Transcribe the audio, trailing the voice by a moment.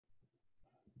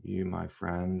You, my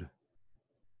friend,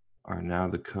 are now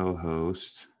the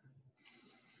co-host.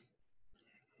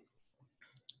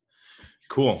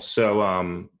 Cool.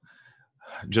 So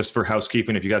just for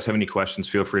housekeeping, if you guys have any questions,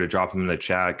 feel free to drop them in the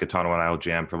chat. Gaetano and I will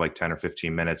jam for like 10 or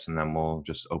 15 minutes, and then we'll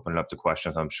just open it up to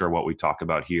questions. I'm sure what we talk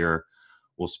about here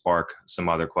will spark some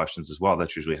other questions as well.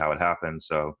 That's usually how it happens.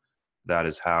 So that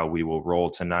is how we will roll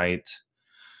tonight.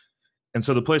 And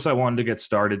so the place I wanted to get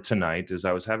started tonight is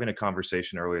I was having a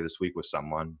conversation earlier this week with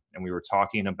someone, and we were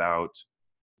talking about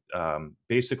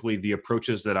basically the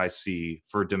approaches that I see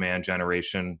for demand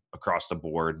generation across the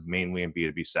board, mainly in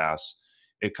B2B SaaS.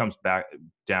 It comes back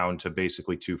down to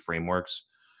basically two frameworks.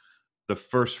 The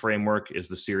first framework is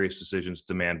the SiriusDecisions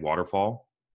Demand Waterfall.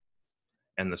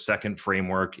 And the second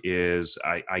framework is,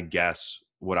 I guess,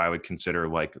 what I would consider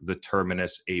like the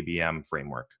Terminus ABM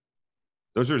framework.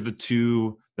 Those are the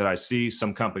two that I see.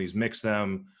 Some companies mix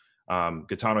them.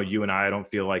 Gaetano, you and I don't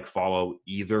feel like follow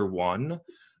either one.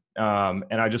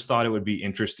 And I just thought it would be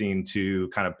interesting to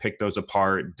kind of pick those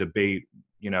apart, debate,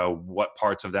 what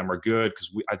parts of them are good,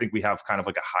 because I think we have kind of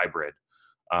like a hybrid.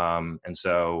 And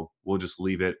so we'll just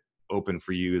leave it open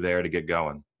for you there to get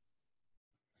going.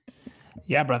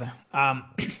 Yeah, brother. I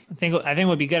think it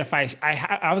would be good if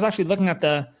I was actually looking at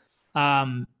the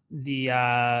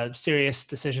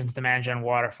SiriusDecisions Demand Gen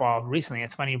Waterfall recently.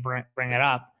 It's funny you bring it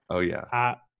up. Oh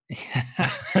yeah.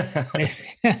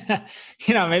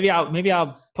 maybe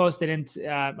I'll post it into,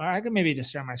 or I could maybe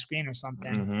just share my screen or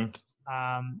something. Mm-hmm.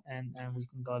 And we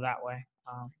can go that way.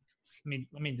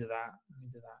 Let me do that.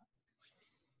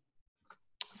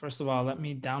 First of all, let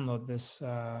me download this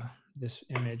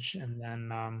image, and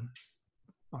then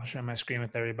I'll share my screen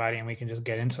with everybody, and we can just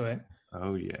get into it.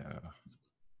 Oh yeah.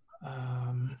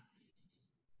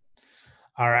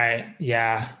 All right.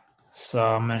 Yeah. So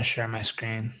I'm going to share my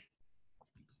screen.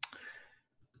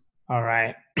 All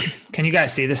right. Can you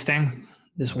guys see this thing?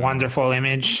 This wonderful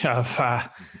image of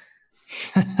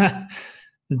the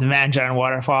Demand Gen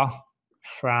Waterfall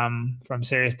from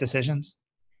SiriusDecisions.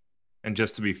 And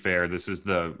just to be fair, this is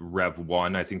the Rev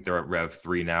 1. I think they're at Rev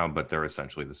 3 now, but they're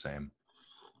essentially the same.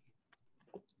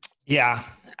 Yeah.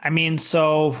 I mean,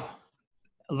 so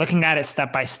looking at it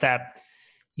step by step,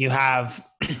 you have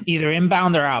either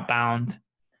inbound or outbound,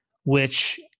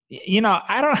 which,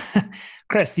 I don't,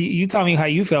 Chris, you tell me how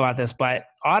you feel about this, but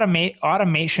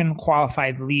automation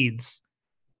qualified leads,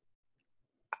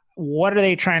 what are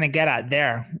they trying to get at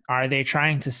there? Are they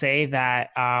trying to say that,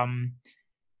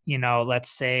 let's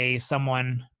say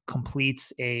someone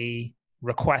completes a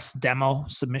request demo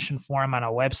submission form on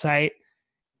a website,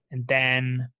 and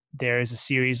then there's a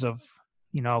series of,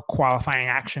 qualifying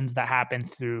actions that happen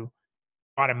through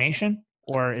automation?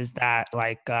 Or is that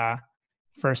like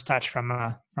first touch from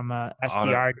a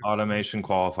SDR? Automation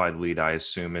qualified lead, I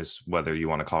assume, is whether you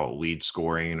want to call it lead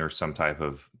scoring or some type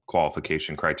of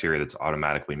qualification criteria that's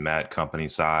automatically met, company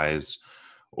size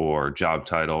or job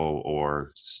title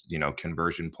or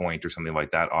conversion point or something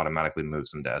like that automatically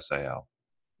moves them to SAL.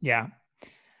 Yeah.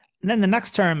 And then the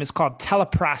next term is called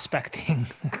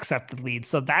teleprospecting accepted leads.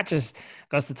 So that just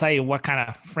goes to tell you what kind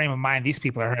of frame of mind these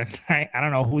people are in, right? I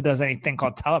don't know who does anything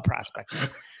called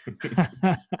teleprospecting.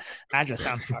 That just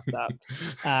sounds fucked up.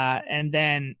 And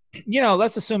then,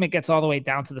 let's assume it gets all the way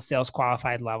down to the sales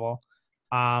qualified level.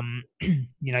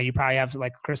 You probably have,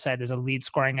 like Chris said, there's a lead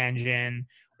scoring engine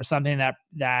or something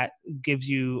that gives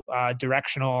you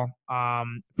directional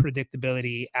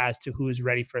predictability as to who is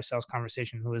ready for a sales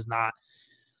conversation, who is not.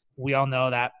 We all know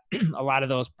that a lot of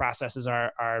those processes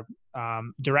are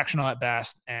directional at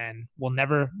best and will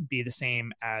never be the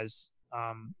same as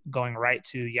going right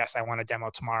to, yes, I want a demo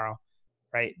tomorrow,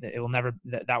 right? It will never,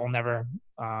 that will never,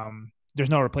 there's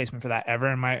no replacement for that ever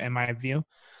in my view.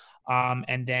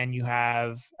 And then you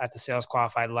have at the sales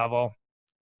qualified level,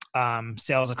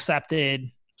 sales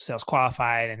accepted, sales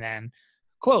qualified, and then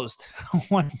closed,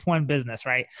 one business,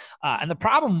 right? And the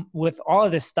problem with all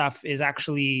of this stuff is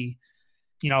actually,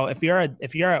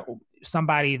 if you're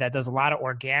somebody that does a lot of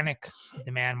organic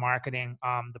demand marketing,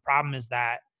 the problem is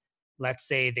that, let's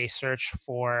say they search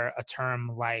for a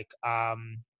term like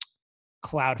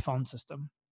cloud phone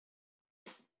system,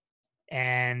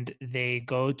 and they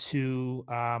go to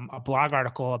a blog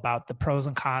article about the pros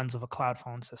and cons of a cloud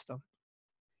phone system.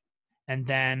 And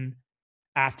then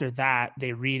after that,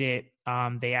 they read it,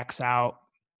 they X out,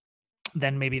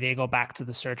 then maybe they go back to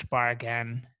the search bar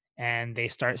again, and they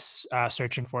start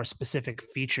searching for specific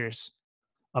features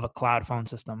of a cloud phone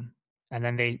system. And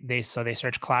then they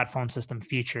search cloud phone system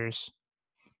features,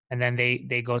 and then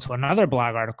they go to another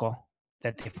blog article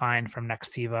that they find from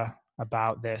Nextiva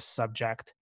about this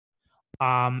subject.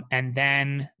 And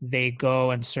then they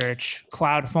go and search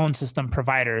cloud phone system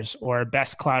providers or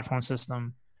best cloud phone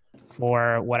system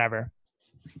for whatever.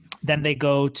 Then they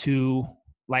go to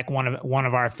like one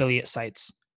of our affiliate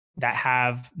sites that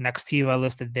have Nextiva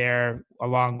listed there,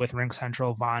 along with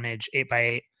RingCentral, Vonage,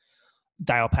 8x8,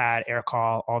 Dialpad,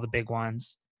 AirCall, all the big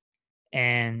ones.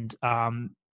 And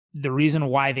the reason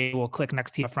why they will click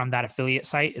Nextiva from that affiliate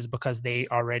site is because they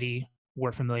already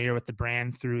were familiar with the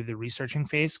brand through the researching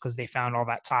phase, because they found all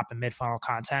that top and mid funnel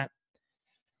content.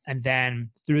 And then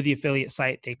through the affiliate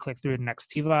site, they click through to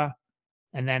Nextiva,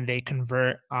 and then they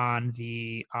convert on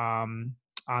the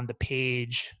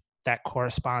page that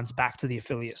corresponds back to the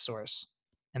affiliate source,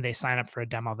 and they sign up for a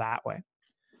demo that way.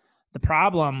 The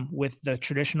problem with the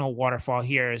traditional waterfall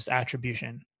here is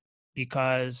attribution,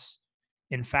 because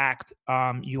in fact,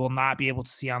 you will not be able to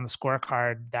see on the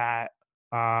scorecard that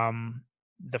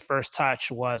the first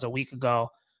touch was a week ago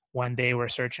when they were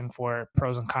searching for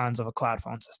pros and cons of a cloud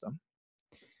phone system.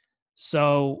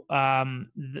 So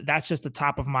that's just the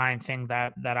top of mind thing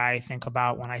that I think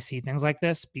about when I see things like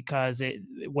this, because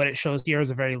what it shows here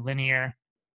is a very linear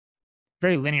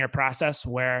process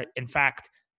where, in fact,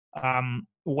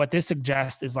 what this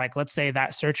suggests is, like, let's say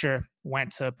that searcher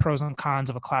went to pros and cons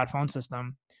of a cloud phone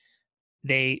system.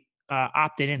 They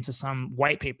opted into some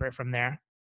white paper from there.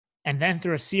 And then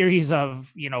through a series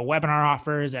of, webinar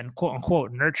offers and quote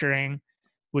unquote nurturing,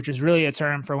 which is really a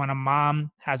term for when a mom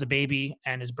has a baby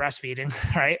and is breastfeeding,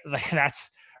 right? Like,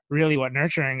 that's really what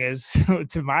nurturing is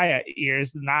to my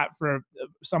ears, not for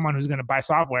someone who's going to buy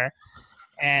software,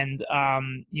 and,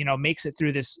 makes it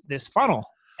through this funnel,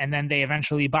 and then they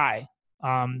eventually buy.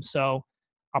 So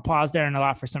I'll pause there and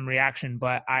allow for some reaction,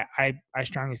 but I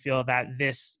strongly feel that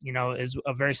this, is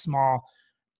a very small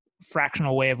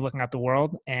fractional way of looking at the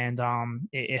world, and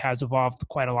it has evolved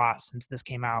quite a lot since this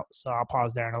came out. So I'll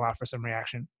pause there and allow for some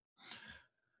reaction.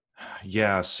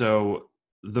 Yeah, so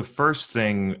the first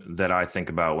thing that I think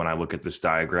about when I look at this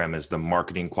diagram is the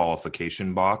marketing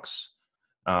qualification box,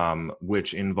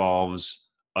 which involves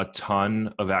a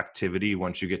ton of activity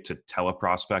once you get to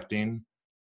teleprospecting,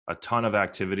 a ton of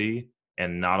activity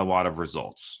and not a lot of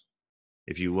results.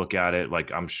 If you look at it,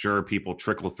 like, I'm sure people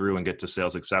trickle through and get to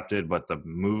sales accepted, but the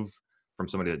move from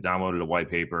somebody that downloaded a white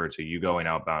paper to you going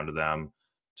outbound to them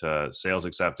to sales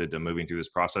accepted to moving through this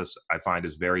process, I find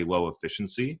is very low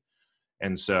efficiency.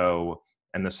 And so,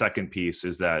 and the second piece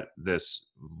is that this,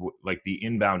 like the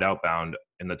inbound, outbound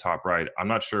in the top right, I'm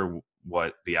not sure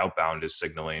what the outbound is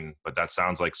signaling, but that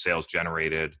sounds like sales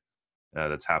generated,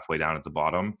 that's halfway down at the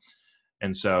bottom.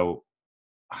 And so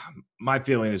my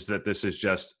feeling is that this is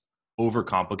just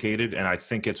overcomplicated. And I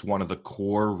think it's one of the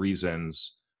core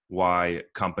reasons why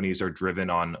companies are driven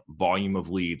on volume of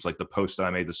leads, like the post that I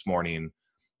made this morning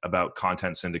about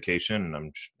content syndication.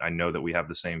 And I know that we have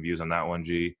the same views on that one,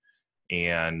 G.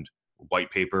 And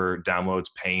white paper downloads,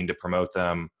 paying to promote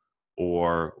them,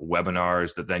 or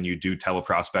webinars that then you do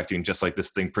teleprospecting just like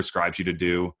this thing prescribes you to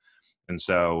do. And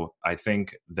so I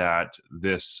think that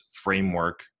this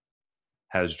framework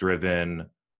has driven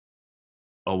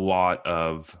a lot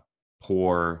of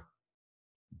poor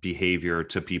behavior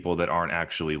to people that aren't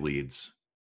actually leads.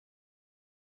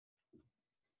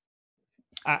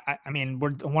 I mean,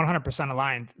 we're 100%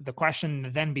 aligned. The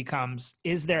question then becomes,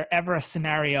 is there ever a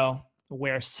scenario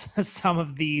where some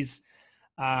of these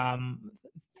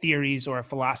theories or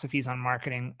philosophies on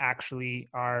marketing actually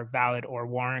are valid or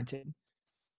warranted?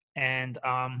 And,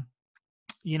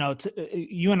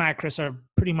 you and I, Chris, are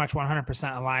pretty much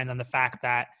 100% aligned on the fact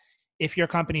that if your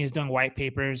company is doing white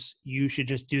papers, you should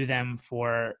just do them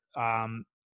for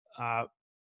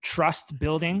trust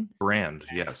building, brand,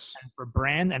 yes, and for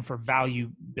brand and for value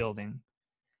building.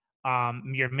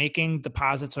 You're making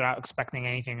deposits without expecting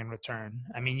anything in return.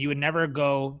 I mean, you would never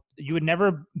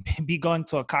be going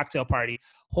to a cocktail party,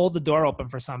 hold the door open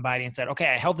for somebody and said, okay,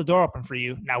 I held the door open for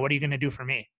you. Now, what are you going to do for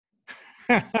me?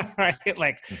 Right?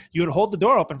 Like, you would hold the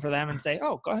door open for them and say,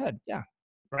 oh, go ahead. Yeah.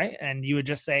 Right. And you would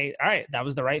just say, all right, that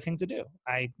was the right thing to do.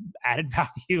 I added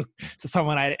value to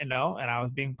someone I didn't know, and I was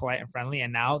being polite and friendly.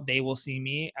 And now they will see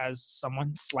me as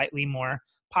someone slightly more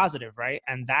positive. Right.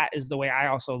 And that is the way I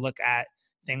also look at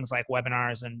things like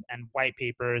webinars and white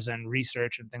papers and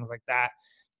research and things like that.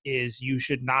 Is you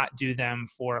should not do them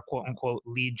for quote unquote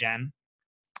lead gen.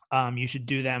 You should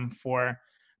do them for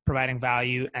providing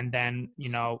value. And then,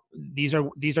 these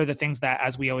are the things that,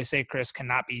 as we always say, Chris,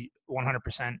 cannot be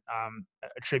 100%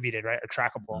 attributed, right, or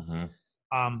trackable.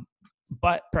 Mm-hmm.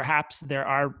 But perhaps there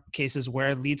are cases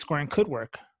where lead scoring could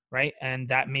work, right? And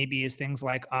that maybe is things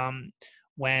like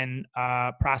when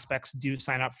prospects do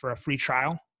sign up for a free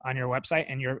trial on your website,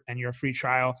 and your free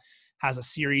trial has a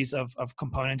series of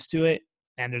components to it,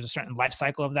 and there's a certain life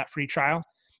cycle of that free trial,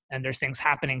 and there's things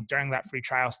happening during that free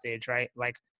trial stage, right?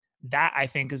 Like that, I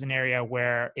think, is an area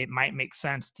where it might make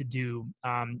sense to do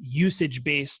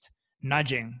usage-based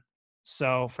nudging.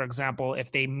 So, for example,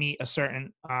 if they meet a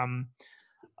certain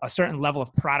level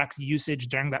of product usage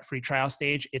during that free trial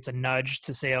stage, it's a nudge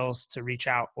to sales to reach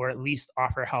out or at least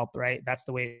offer help, right? That's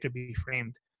the way it should be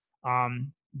framed.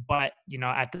 But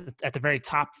at the very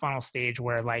top funnel stage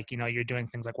where you're doing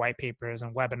things like white papers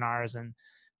and webinars and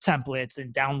templates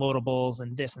and downloadables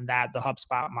and this and that, the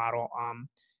HubSpot model,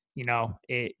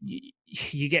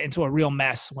 you get into a real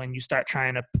mess when you start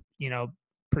trying to,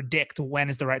 predict when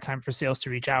is the right time for sales to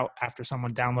reach out after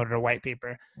someone downloaded a white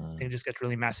paper. I think it just gets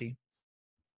really messy.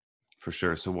 For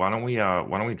sure. So why don't we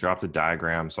drop the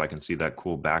diagram so I can see that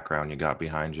cool background you got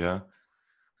behind you,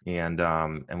 and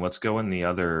let's go in the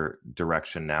other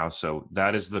direction now. So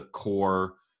that is the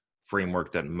core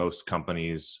framework that most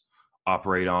companies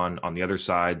operate on. On the other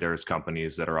side, there's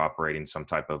companies that are operating some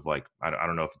type of I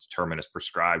don't know if it's Terminus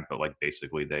prescribed, but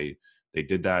basically they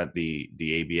did that, the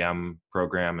ABM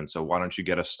program. And so why don't you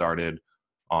get us started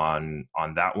on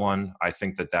that one? I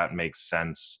think that makes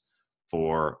sense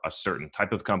for a certain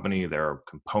type of company. There are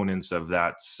components of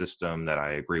that system that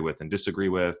I agree with and disagree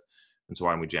with. And so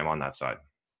why don't we jam on that side?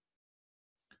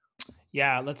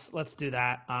 Yeah, let's do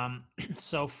that.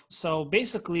 So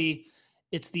basically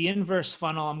it's the inverse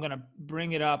funnel. I'm going to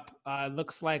bring it up. It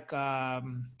looks like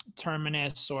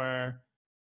Terminus or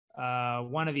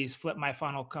one of these Flip My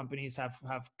Funnel companies have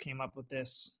came up with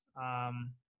this. I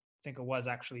think it was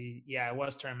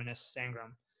Terminus,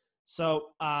 Sangram. So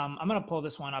I'm going to pull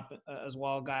this one up as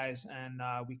well, guys, and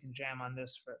we can jam on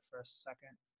this for a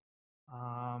second.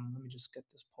 Let me just get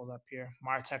this pulled up here.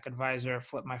 MarTech Advisor,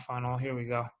 Flip My Funnel. Here we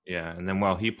go. Yeah, and then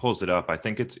while he pulls it up, I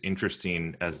think it's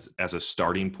interesting as a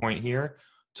starting point here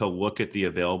to look at the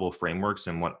available frameworks.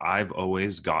 And what I've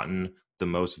always gotten the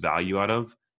most value out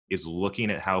of is looking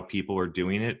at how people are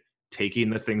doing it, taking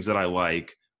the things that I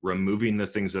like, removing the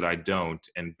things that I don't,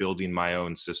 and building my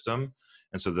own system.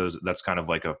 And so that's kind of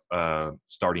like a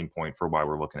starting point for why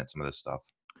we're looking at some of this stuff.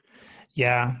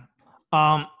 Yeah.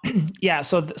 Yeah.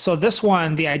 So this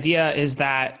one, the idea is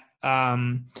that I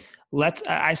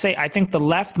think the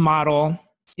left model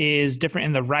is different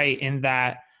in the right, in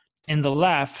that in the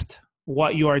left,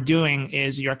 what you are doing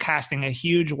is you're casting a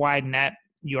huge wide net.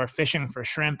 You're fishing for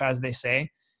shrimp, as they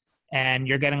say, and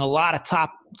you're getting a lot of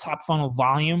top funnel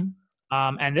volume.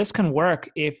 And this can work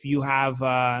if you have,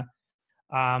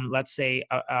 let's say,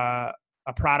 a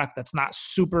product that's not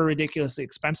super ridiculously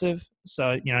expensive.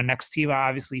 So, Nextiva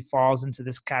obviously falls into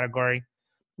this category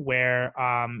where,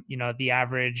 the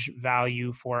average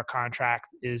value for a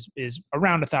contract is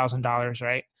around $1,000,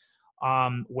 right?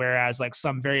 Whereas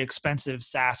some very expensive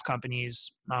SaaS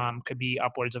companies could be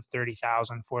upwards of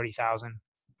 30,000, 40,000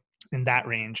 in that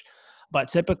range. But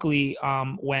typically,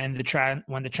 when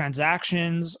the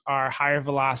transactions are higher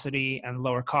velocity and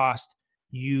lower cost,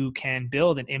 you can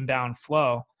build an inbound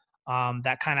flow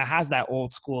that kind of has that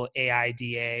old school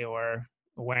AIDA, or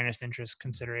awareness, interest,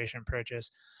 consideration,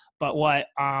 purchase. But what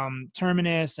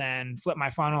Terminus and Flip My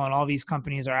Funnel and all these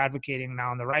companies are advocating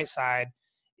now on the right side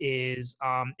is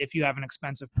if you have an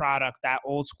expensive product, that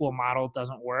old school model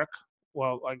doesn't work.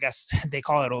 Well, I guess they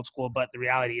call it old school, but the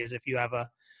reality is if you have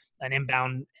an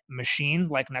inbound machine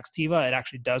like Nextiva, it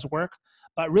actually does work.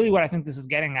 But really what I think this is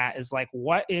getting at is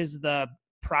what is the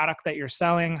product that you're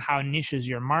selling? How niche is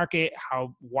your market?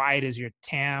 How wide is your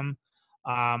TAM?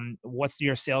 What's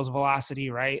your sales velocity,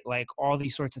 right? All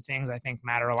these sorts of things I think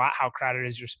matter a lot. How crowded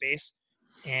is your space?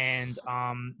 And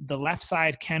the left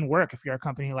side can work if you're a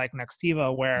company like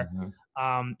Nextiva, where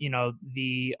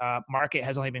the market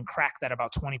has only been cracked at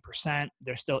about 20%.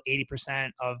 There's still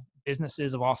 80% of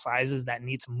businesses of all sizes that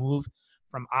need to move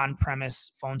from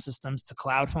on-premise phone systems to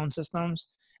cloud phone systems.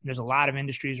 And there's a lot of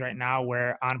industries right now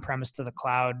where on-premise to the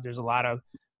cloud, there's a lot of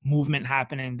movement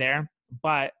happening there.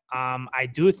 But I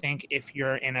do think if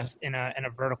you're in a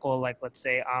vertical let's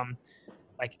say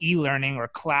like e-learning or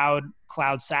cloud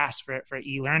SaaS for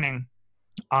e-learning,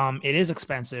 it is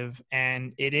expensive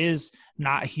and it is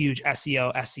not a huge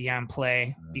SEO, SEM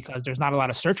play because there's not a lot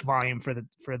of search volume for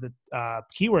the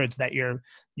keywords that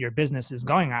your business is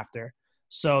going after.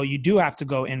 So you do have to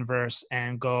go inverse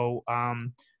and go,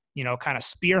 kind of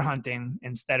spear hunting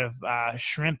instead of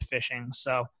shrimp fishing.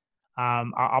 So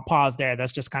I'll pause there.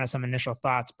 That's just kind of some initial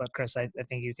thoughts. But Chris, I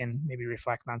think you can maybe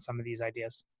reflect on some of these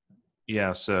ideas.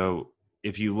 Yeah. So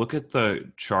if you look at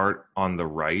the chart on the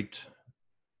right,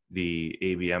 the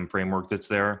ABM framework that's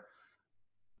there,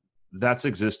 that's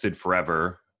existed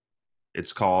forever.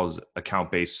 It's called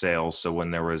account-based sales. So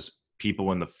when there was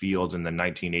people in the field in the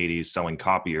 1980s selling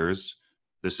copiers,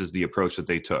 this is the approach that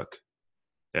they took.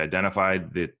 They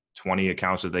identified the 20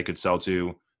 accounts that they could sell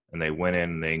to, and they went in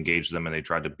and they engaged them and they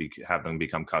tried to have them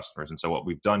become customers. And so what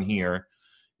we've done here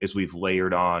is we've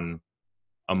layered on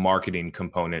a marketing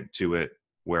component to it,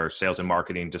 where sales and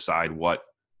marketing decide what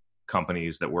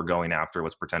companies that we're going after.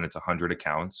 Let's pretend it's 100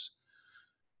 accounts.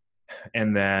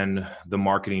 And then the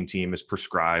marketing team is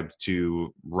prescribed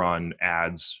to run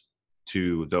ads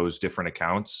to those different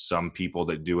accounts. Some people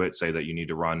that do it say that you need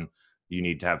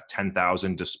to have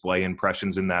 10,000 display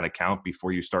impressions in that account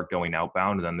before you start going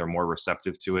outbound, and then they're more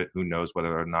receptive to it. Who knows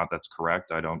whether or not that's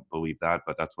correct? I don't believe that,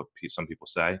 but that's what some people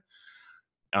say.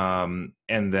 And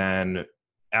then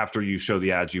after you show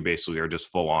the ads, you basically are just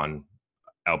full on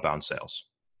outbound sales.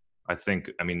 I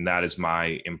mean, that is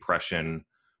my impression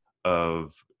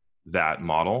of that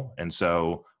model. And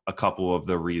so a couple of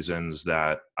the reasons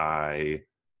that I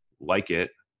like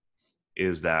it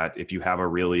is that if you have a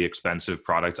really expensive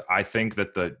product, I think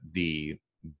that the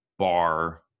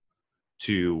bar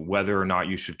to whether or not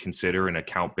you should consider an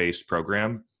account-based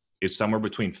program is somewhere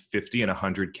between 50 and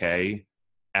 100K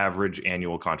average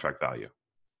annual contract value.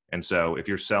 And so if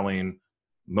you're selling,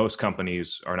 most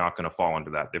companies are not going to fall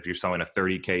into that. If you're selling a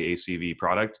 30K ACV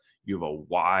product, you have a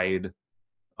wide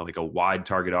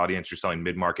target audience. You're selling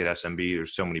mid-market SMB.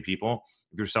 There's so many people.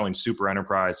 If you're selling super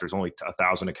enterprise, there's only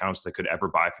 1,000 accounts that could ever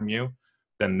buy from you.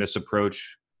 Then this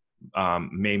approach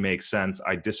may make sense.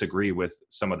 I disagree with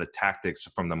some of the tactics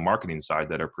from the marketing side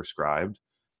that are prescribed,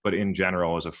 but in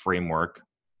general, as a framework,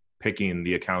 picking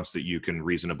the accounts that you can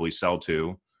reasonably sell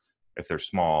to, if they're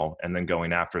small, and then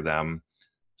going after them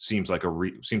seems like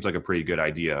a pretty good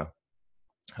idea.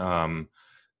 And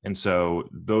so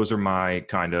those are my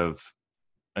kind of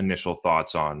initial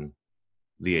thoughts on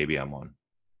the ABM one.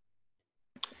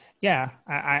 Yeah,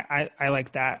 I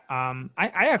like that. I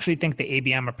actually think the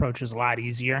ABM approach is a lot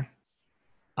easier.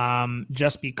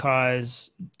 Just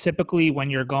because typically when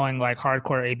you're going like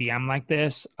hardcore ABM like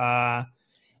this,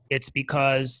 it's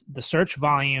because the search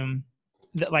volume,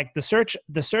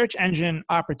 the search engine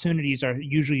opportunities are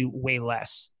usually way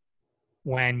less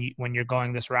when you're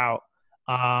going this route.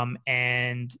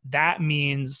 And that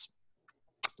means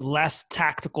less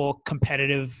tactical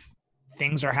competitive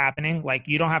things are happening. Like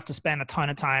you don't have to spend a ton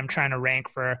of time trying to rank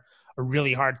for a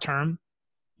really hard term.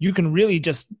 You can really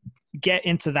just get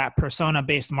into that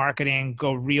persona-based marketing,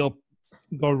 go real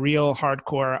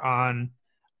hardcore on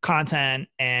content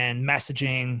and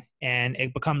messaging, and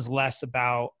it becomes less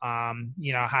about how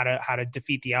to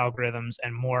defeat the algorithms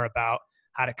and more about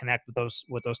how to connect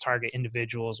with those target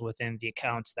individuals within the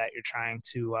accounts that you're trying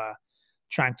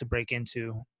to break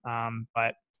into.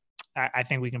 But I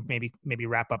think we can maybe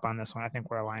wrap up on this one. I think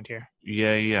we're aligned here.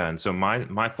 Yeah. And so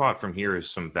my thought from here is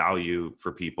some value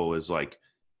for people is like,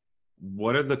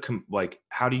 what are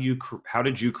how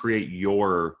did you create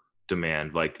your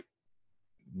demand, like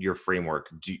your framework?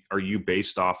 Are you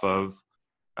based off of,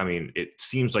 I mean, it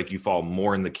seems like you fall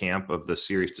more in the camp of the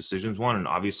SiriusDecisions one, and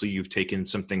obviously you've taken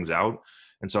some things out.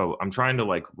 And so I'm trying to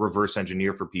like reverse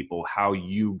engineer for people how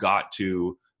you got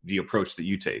to the approach that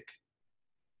you take.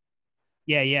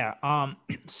 Yeah.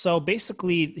 So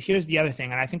basically, here's the other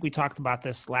thing, and I think we talked about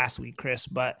this last week, Chris,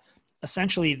 but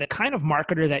essentially the kind of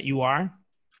marketer that you are,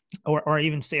 or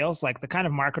even sales, like the kind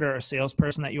of marketer or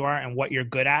salesperson that you are and what you're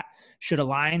good at should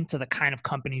align to the kind of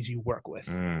companies you work with.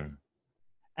 And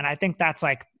I think that's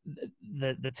like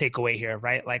the takeaway here,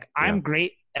 right? Like I'm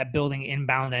great at building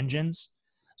inbound engines.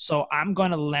 So I'm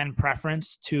going to lend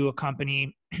preference to a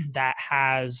company that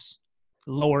has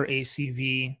lower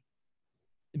ACV,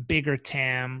 bigger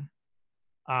TAM,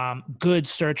 good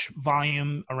search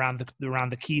volume around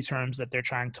the key terms that they're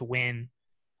trying to win.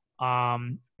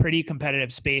 Pretty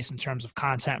competitive space in terms of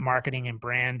content marketing and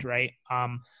brand, right?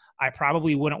 I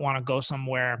probably wouldn't want to go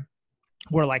somewhere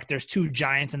where like there's two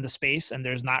giants in the space and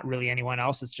there's not really anyone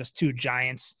else. It's just two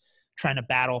giants trying to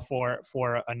battle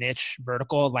for a niche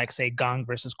vertical, like say Gung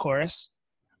versus Chorus.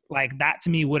 Like that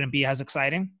to me wouldn't be as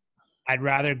exciting. I'd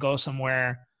rather go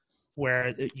somewhere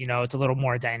where, it's a little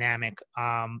more dynamic.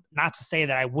 Not to say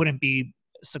that I wouldn't be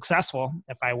successful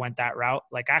if I went that route.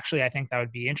 Like actually, I think that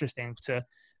would be interesting to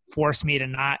force me to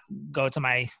not go to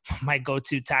my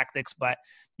go-to tactics. But,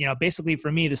 basically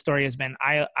for me, the story has been,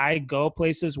 I go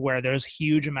places where there's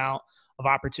huge amount of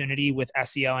opportunity with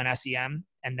SEO and SEM,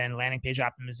 and then landing page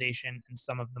optimization and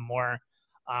some of the more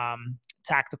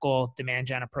tactical demand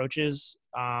gen approaches.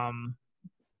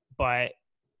 But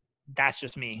that's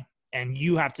just me. And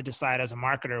you have to decide as a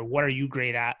marketer, what are you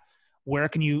great at? Where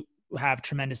can you have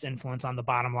tremendous influence on the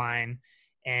bottom line?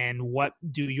 And what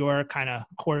do your kind of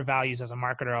core values as a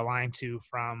marketer align to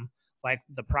from like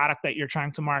the product that you're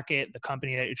trying to market, the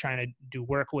company that you're trying to do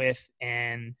work with,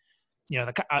 and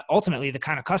ultimately the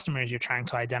kind of customers you're trying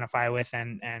to identify with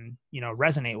and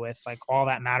resonate with. Like, all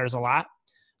that matters a lot.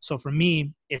 So for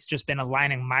me, it's just been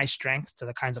aligning my strengths to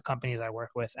the kinds of companies I work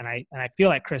with. And I feel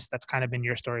like, Chris, that's kind of been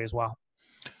your story as well.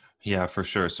 Yeah, for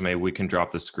sure. So maybe we can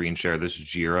drop the screen share. This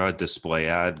Jira display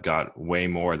ad got way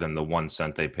more than the 1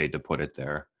 cent they paid to put it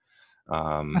there.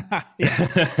 The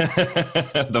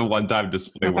one-time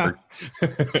display works.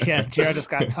 Yeah, Jira just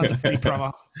got tons of free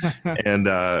promo. And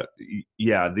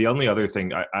yeah, the only other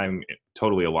thing, I'm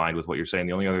totally aligned with what you're saying.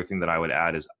 The only other thing that I would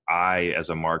add is I, as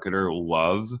a marketer,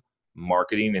 love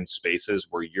marketing in spaces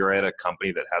where you're at a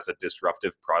company that has a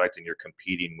disruptive product and you're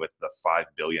competing with the $5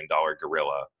 billion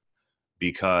gorilla,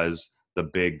 because the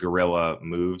big gorilla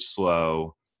moves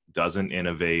slow, doesn't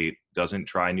innovate, doesn't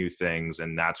try new things.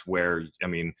 And that's where, I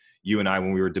mean, you and I,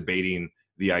 when we were debating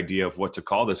the idea of what to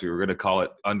call this, we were going to call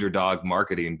it underdog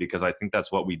marketing, because I think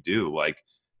that's what we do. Like,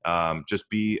 just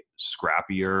be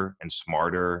scrappier and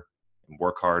smarter and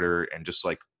work harder and just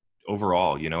like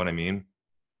overall, you know what I mean?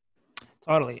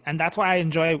 Totally. And that's why I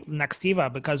enjoy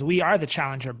Nextiva, because we are the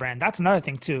challenger brand. That's another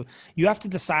thing too. You have to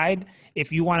decide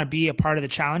if you want to be a part of the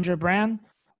challenger brand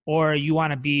or you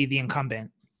want to be the incumbent,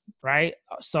 right?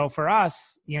 So for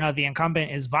us, the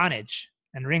incumbent is Vonage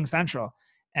and Ring Central.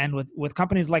 And with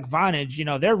companies like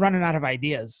Vonage, they're running out of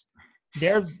ideas.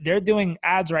 They're doing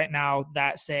ads right now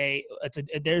that say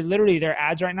their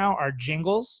ads right now are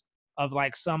jingles of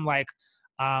like some like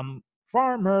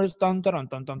farmers, dum dum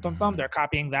dum dum dum dum. They're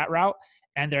copying that route,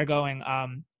 and they're going,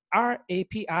 our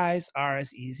APIs are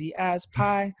as easy as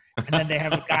pie, and then they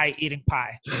have a guy eating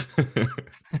pie.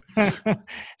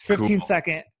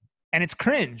 15-second, and it's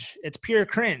cringe. It's pure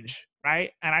cringe,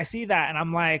 right? And I see that, and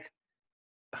I'm like,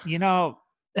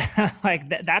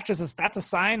 like that's a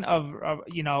sign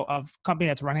of company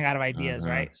that's running out of ideas,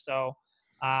 right? So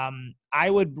I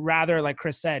would rather, like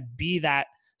Chris said, be that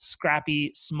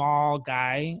scrappy small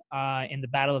guy in the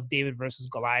battle of David versus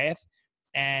Goliath,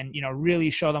 and really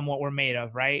show them what we're made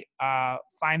of, right?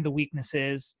 Find the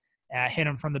weaknesses, hit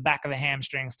them from the back of the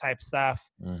hamstrings type stuff,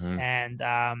 and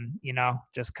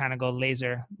just kind of go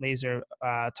laser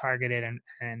targeted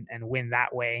and win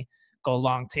that way. Go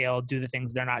long tail, do the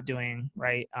things they're not doing,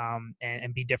 right?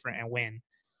 And be different and win.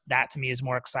 That to me is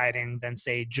more exciting than,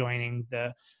 say, joining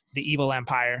the evil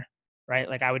empire, right?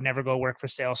 Like, I would never go work for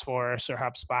Salesforce or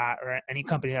HubSpot or any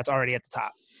company that's already at the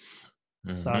top.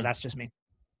 So that's just me.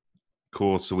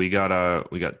 Cool. So we got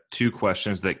 2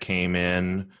 questions that came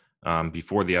in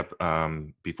before the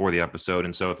episode.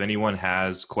 And so if anyone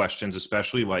has questions,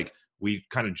 especially like we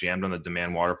kind of jammed on the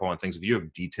demand waterfall and things, if you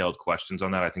have detailed questions on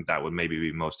that, I think that would maybe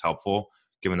be most helpful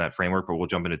given that framework. But we'll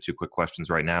jump into 2 quick questions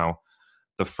right now.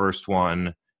 The first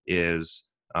one is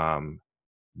I'm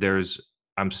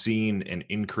seeing an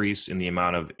increase in the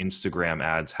amount of Instagram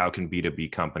ads. How can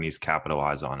B2B companies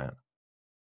capitalize on it?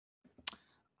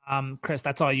 Chris,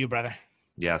 that's all you, brother.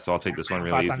 Yeah, so I'll take this one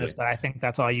really thoughts easily. on this, but I think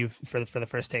that's all you for the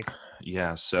first take.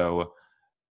 Yeah, so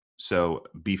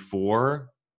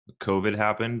before COVID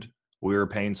happened, we were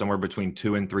paying somewhere between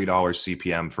 $2 and $3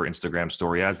 CPM for Instagram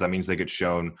story ads. That means they get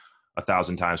shown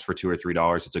 1,000 times for $2 or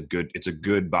 $3. It's a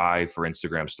good buy for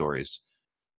Instagram stories.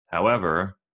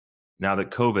 However, now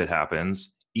that COVID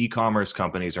happens, e-commerce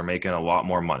companies are making a lot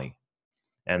more money,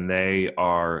 and they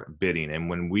are bidding. And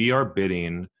when we are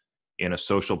bidding in a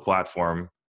social platform,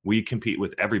 we compete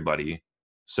with everybody.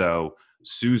 So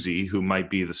Susie, who might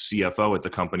be the CFO at the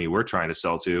company we're trying to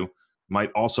sell to,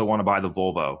 might also want to buy the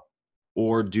Volvo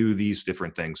or do these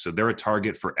different things. So they're a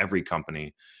target for every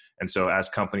company. And so as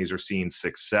companies are seeing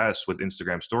success with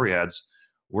Instagram story ads,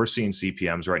 we're seeing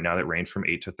CPMs right now that range from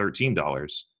 $8 to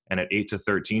 $13. And at $8 to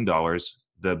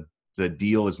 $13, the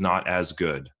deal is not as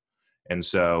good. And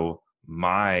so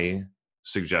my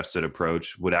suggested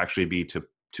approach would actually be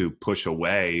to push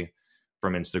away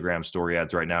from Instagram story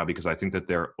ads right now, because I think that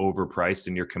they're overpriced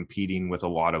and you're competing with a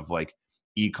lot of like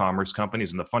e-commerce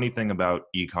companies. And the funny thing about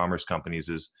e-commerce companies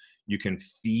is you can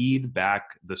feed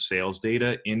back the sales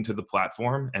data into the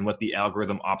platform and let the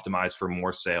algorithm optimize for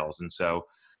more sales. And so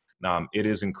it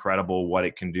is incredible what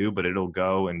it can do, but it'll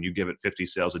go and you give it 50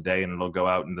 sales a day and it'll go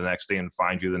out and the next day and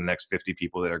find you the next 50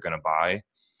 people that are going to buy.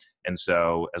 And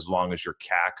so as long as your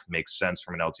CAC makes sense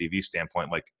from an LTV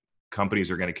standpoint, like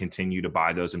companies are going to continue to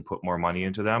buy those and put more money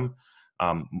into them.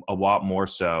 A lot more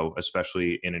so,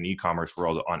 especially in an e-commerce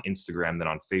world, on Instagram than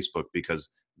on Facebook, because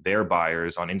their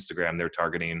buyers on Instagram they're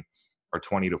targeting are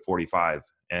 20 to 45.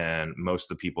 And most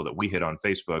of the people that we hit on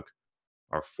Facebook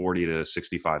are 40 to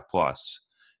 65 plus.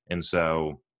 And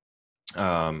so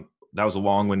that was a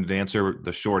long-winded answer.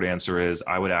 The short answer is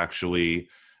I would actually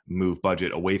move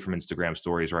budget away from Instagram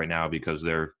stories right now because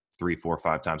they're 3, 4,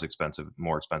 5 times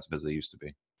more expensive as they used to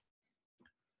be.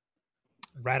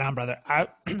 Right on, brother.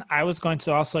 I was going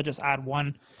to also just add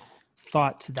one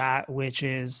thought to that, which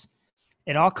is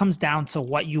it all comes down to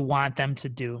what you want them to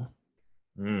do.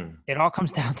 It all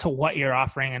comes down to what you're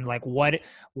offering and like what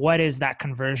is that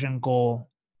conversion goal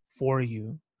for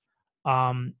you.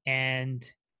 And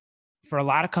for a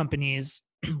lot of companies,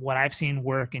 what I've seen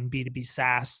work in B2B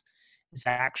SaaS is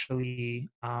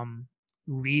actually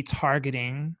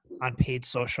retargeting on paid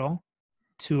social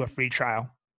to a free trial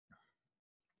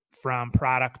from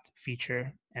product,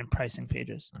 feature, and pricing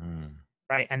pages.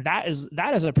 Right. And that is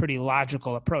a pretty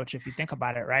logical approach if you think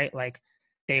about it, right? Like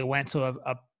they went to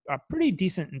a pretty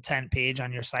decent intent page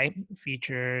on your site,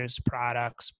 features,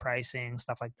 products, pricing,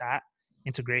 stuff like that,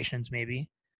 integrations maybe.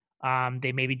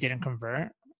 They maybe didn't convert.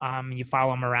 You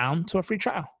follow them around to a free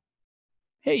trial.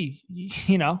 Hey,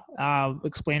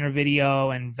 explainer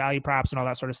video and value props and all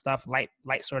that sort of stuff, light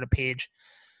sort of page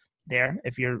there.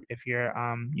 If you're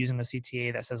using a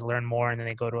CTA that says learn more and then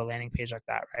they go to a landing page like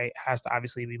that, right? It has to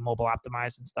obviously be mobile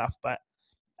optimized and stuff, but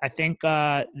I think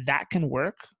that can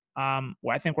work.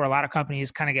 Where I think where a lot of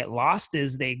companies kind of get lost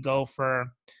is they go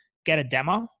for get a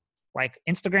demo. Like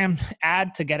Instagram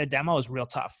ad to get a demo is real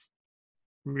tough.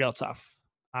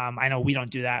 I know we don't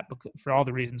do that for all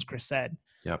the reasons Chris said.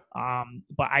 Yep.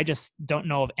 But I just don't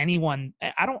know of anyone.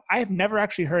 I have never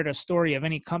actually heard a story of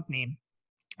any company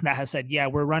that has said, yeah,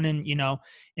 we're running,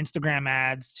 Instagram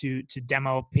ads to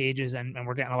demo pages and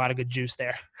we're getting a lot of good juice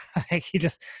there. Like you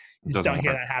just don't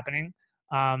hear that happening.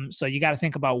 So you got to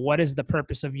think about what is the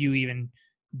purpose of you even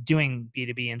doing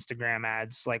B2B Instagram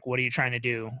ads? Like, what are you trying to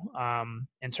do?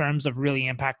 In terms of really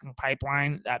impacting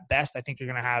pipeline, at best, I think you're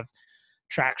going to have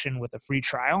traction with a free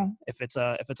trial. If it's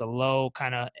a low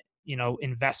kind of,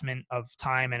 investment of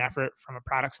time and effort from a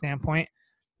product standpoint,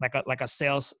 like a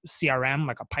sales CRM,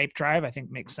 like a pipe drive, I think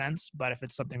makes sense. But if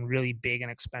it's something really big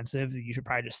and expensive, you should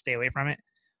probably just stay away from it.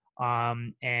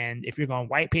 And if you're going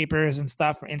white papers and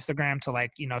stuff for Instagram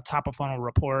to top of funnel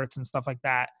reports and stuff like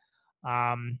that,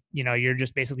 you're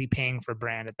just basically paying for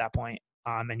brand at that point.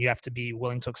 And you have to be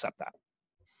willing to accept that.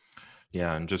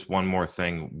 Yeah. And just one more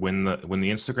thing, when the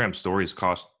Instagram stories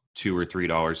cost $2 or $3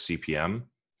 CPM,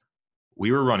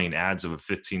 we were running ads of a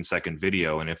 15-second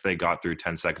video. And if they got through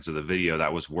 10 seconds of the video,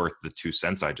 that was worth the 2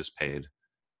 cents I just paid.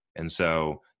 And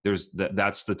so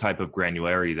that's the type of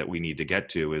granularity that we need to get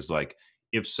to, is like,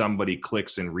 if somebody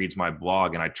clicks and reads my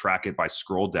blog and I track it by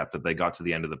scroll depth, that they got to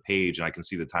the end of the page and I can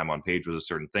see the time on page was a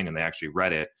certain thing and they actually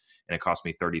read it and it cost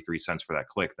me 33 cents for that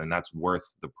click, then that's worth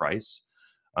the price.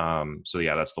 So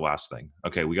yeah, that's the last thing.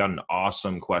 Okay. We got an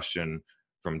awesome question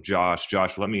from Josh.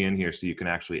 Josh, let me in here so you can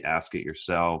actually ask it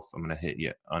yourself. I'm going to hit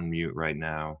you unmute right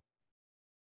now.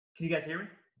 Can you guys hear me?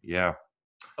 Yeah.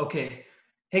 Okay.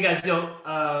 Hey guys, so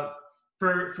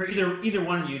for either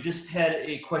one of you, just had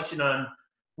a question on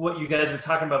what you guys were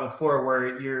talking about before,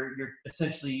 where you're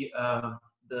essentially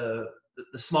the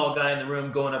small guy in the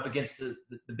room going up against the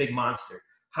big monster.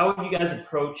 How would you guys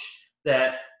approach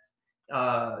that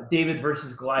David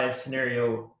versus Goliath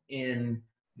scenario in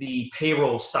the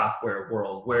payroll software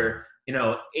world, where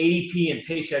ADP and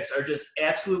Paychex are just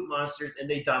absolute monsters and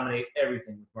they dominate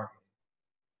everything with marketing?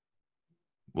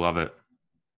 Love it.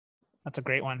 That's a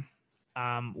great one.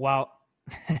 Well,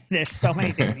 there's so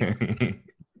many things you can do.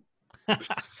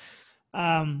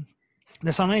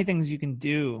 There's so many things you can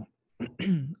do.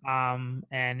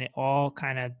 And it all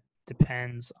kind of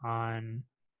depends on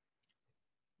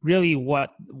really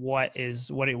what are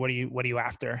you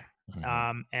after?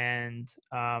 Mm-hmm.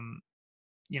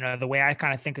 The way I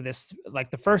kind of think of this,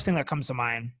 like the first thing that comes to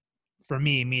mind for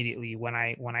me immediately when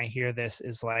I hear this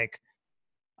is like,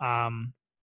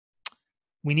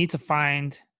 we need to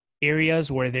find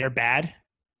areas where they're bad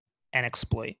and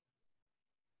exploit.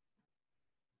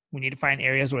 We need to find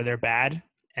areas where they're bad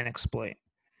and exploit.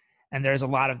 And there's a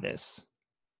lot of this.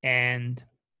 And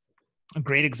a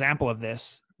great example of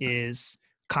this is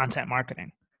content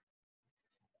marketing.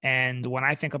 And when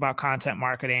I think about content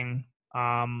marketing,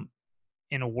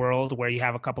 in a world where you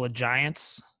have a couple of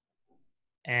giants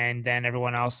and then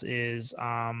everyone else is,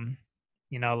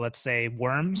 let's say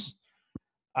worms.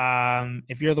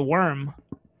 If you're the worm,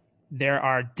 there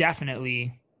are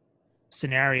definitely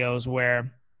scenarios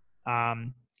where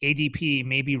ADP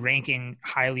may be ranking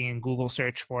highly in Google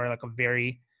search for like a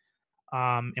very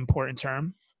important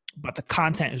term, but the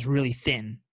content is really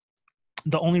thin.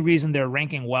 The only reason they're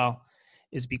ranking well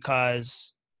is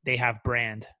because they have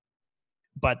brand,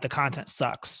 but the content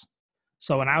sucks.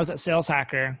 So when I was at Sales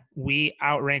Hacker, we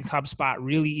outranked HubSpot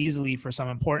really easily for some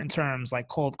important terms like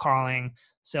cold calling,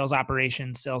 sales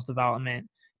operations, sales development,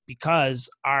 because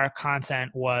our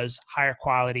content was higher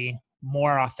quality,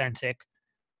 more authentic,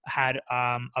 had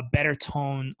a better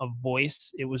tone of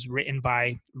voice. It was written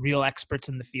by real experts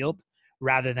in the field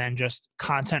rather than just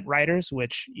content writers,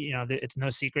 which, it's no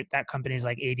secret that companies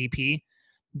like ADP,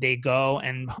 they go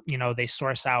and, they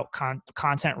source out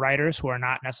content writers who are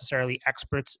not necessarily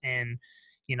experts in,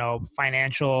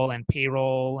 financial and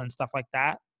payroll and stuff like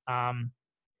that.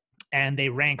 And they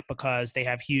rank because they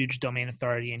have huge domain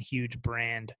authority and huge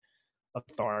brand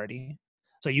authority.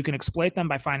 So you can exploit them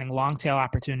by finding long tail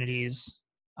opportunities,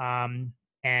 and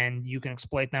you can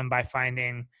exploit them by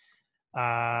finding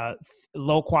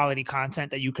low quality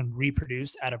content that you can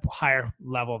reproduce at a higher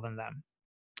level than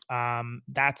them.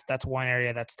 That's one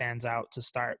area that stands out to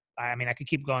start. I mean, I could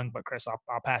keep going, but Chris,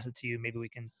 I'll pass it to you. Maybe we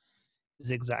can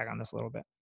zigzag on this a little bit.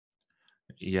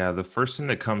 Yeah, the first thing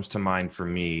that comes to mind for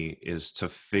me is to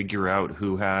figure out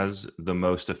who has the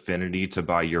most affinity to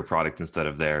buy your product instead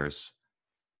of theirs,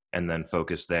 and then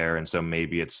focus there. And so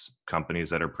maybe it's companies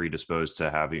that are predisposed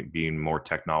to being more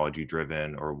technology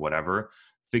driven or whatever.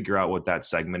 Figure out what that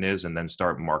segment is and then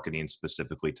start marketing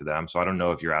specifically to them. So I don't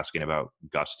know if you're asking about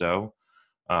Gusto,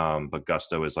 but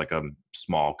Gusto is like a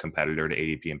small competitor to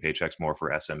ADP and Paychex, more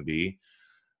for SMB.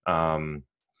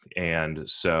 And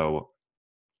so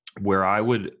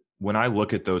when I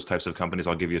look at those types of companies,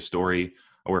 I'll give you a story.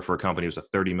 I worked for a company, it was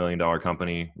a $30 million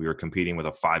company. We were competing with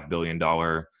a $5 billion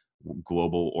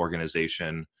global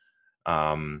organization.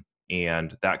 And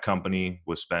that company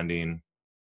was spending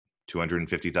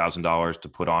 $250,000 to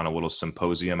put on a little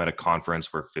symposium at a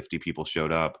conference where 50 people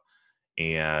showed up,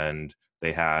 and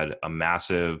they had a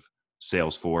massive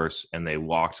sales force, and they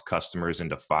locked customers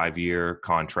into 5-year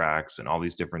contracts and all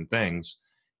these different things.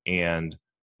 And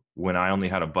when I only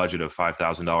had a budget of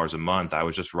 $5,000 a month, I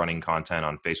was just running content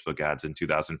on Facebook ads in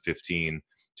 2015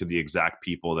 to the exact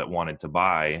people that wanted to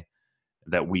buy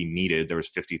that we needed. There was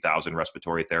 50,000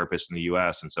 respiratory therapists in the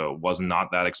US. And so it was not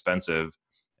that expensive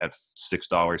at $6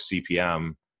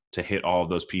 CPM to hit all of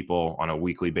those people on a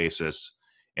weekly basis.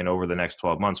 And over the next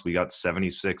 12 months, we got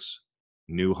 76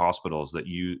 new hospitals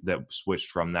that switched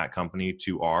from that company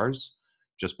to ours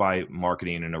just by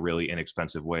marketing in a really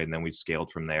inexpensive way. And then we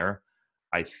scaled from there.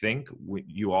 I think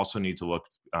you also need to look,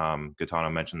 Gaetano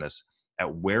mentioned this,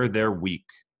 at where they're weak.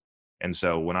 And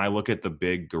so when I look at the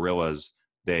big gorillas,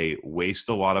 they waste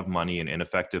a lot of money in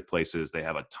ineffective places. They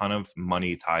have a ton of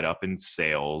money tied up in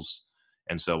sales.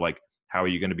 And so how are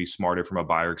you going to be smarter from a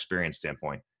buyer experience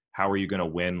standpoint? How are you going to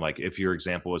win? Like if your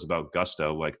example is about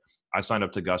Gusto, I signed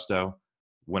up to Gusto.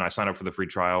 When I signed up for the free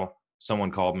trial,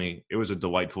 someone called me. It was a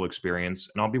delightful experience,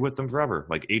 and I'll be with them forever.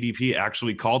 ADP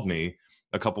actually called me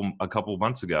a couple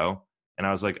months ago, and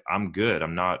I was like, I'm good.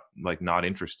 I'm not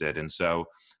interested. And so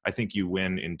I think you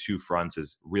win in two fronts: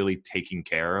 is really taking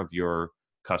care of your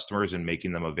customers and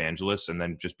making them evangelists, and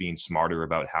then just being smarter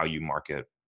about how you market,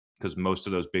 because most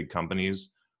of those big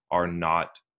companies are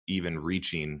not even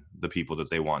reaching the people that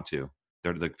they want to.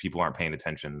 The people aren't paying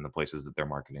attention in the places that they're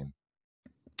marketing.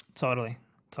 Totally.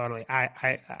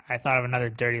 I thought of another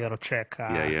dirty little trick.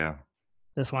 Yeah.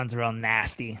 This one's real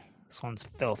nasty. This one's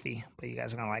filthy, but you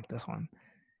guys are going to like this one.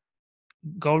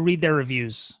 Go read their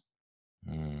reviews.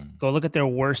 Go look at their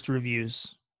worst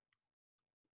reviews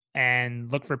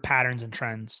and look for patterns and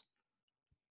trends.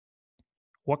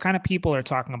 What kind of people are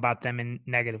talking about them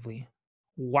negatively?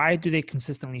 Why do they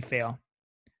consistently fail?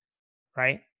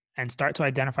 Right? And start to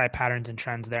identify patterns and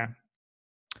trends there.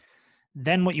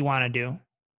 Then what you want to do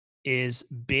is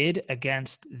bid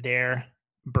against their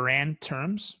brand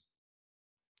terms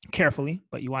carefully,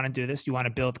 but you want to do this. You want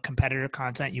to build competitor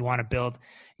content. You want to build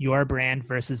your brand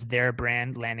versus their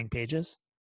brand landing pages.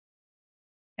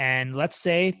 And let's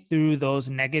say through those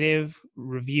negative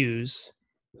reviews,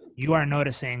 you are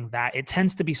noticing that it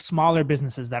tends to be smaller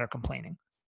businesses that are complaining.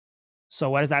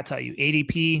 So what does that tell you?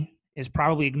 ADP is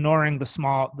probably ignoring the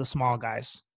small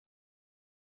guys,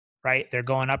 right? They're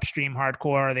going upstream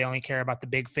hardcore. They only care about the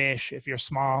big fish. If you're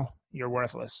small, you're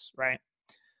worthless, right?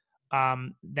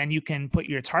 Then you can put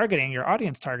your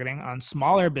audience targeting on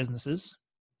smaller businesses.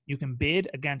 You can bid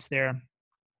against their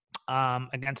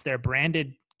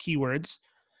branded keywords,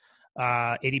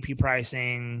 ADP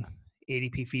pricing,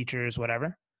 ADP features,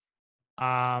 whatever,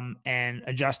 and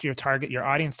adjust your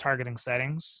audience targeting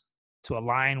settings to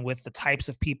align with the types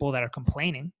of people that are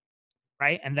complaining,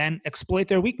 right? And then exploit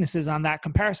their weaknesses on that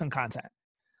comparison content.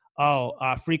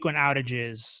 Frequent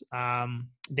outages.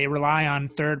 They rely on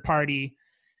third-party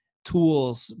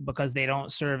tools because they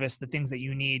don't service the things that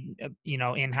you need,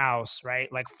 in-house, right?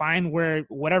 Find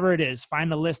whatever it is,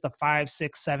 find a list of 5,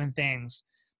 6, 7 things.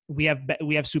 We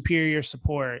have superior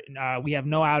support. We have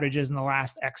no outages in the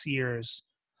last X years.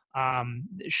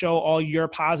 Show all your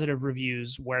positive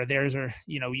reviews where theirs are,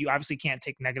 you obviously can't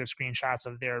take negative screenshots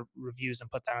of their reviews and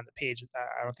put that on the page.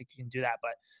 I don't think you can do that,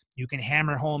 but you can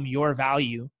hammer home your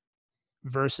value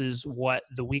versus what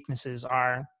the weaknesses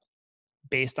are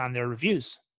based on their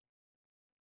reviews.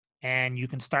 And you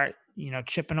can start,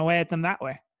 chipping away at them that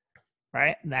way.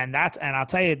 Right. And I'll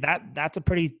tell you that's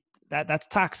that's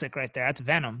toxic right there. That's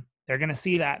venom. They're going to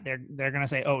see that. They're going to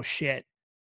say, oh shit,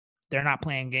 they're not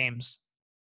playing games.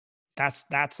 That's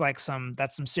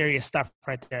some serious stuff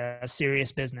right there. A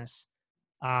serious business.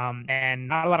 And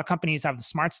not a lot of companies have the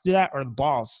smarts to do that or the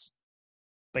balls,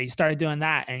 but you start doing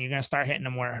that and you're going to start hitting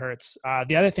them where it hurts.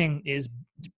 The other thing is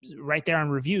right there on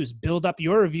reviews, build up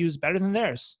your reviews better than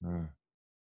theirs.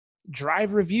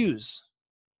 Drive reviews,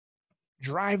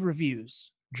 drive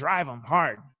them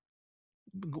hard.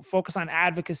 Focus on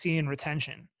advocacy and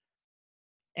retention.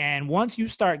 And once you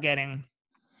start getting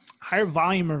higher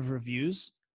volume of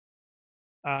reviews,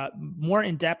 more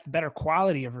in-depth, better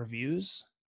quality of reviews,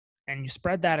 and you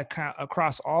spread that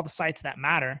across all the sites that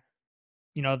matter,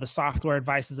 the software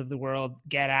advices of the world,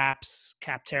 GetApps,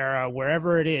 Capterra,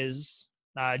 wherever it is,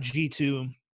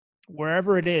 G2,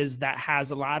 wherever it is that has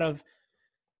a lot of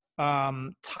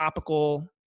topical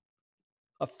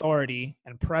authority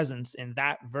and presence in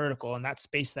that vertical, in that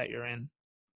space that you're in,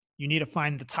 you need to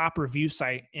find the top review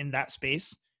site in that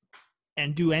space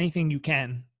and do anything you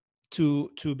can to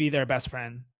be their best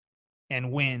friend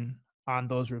and win on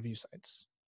those review sites.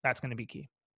 That's going to be key.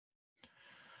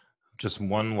 Just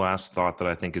one last thought that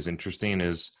I think is interesting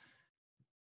is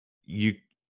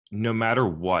no matter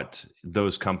what,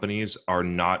 those companies are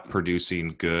not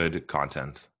producing good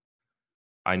content.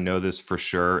 I know this for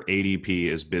sure. ADP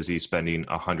is busy spending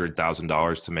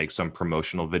 $100,000 to make some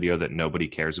promotional video that nobody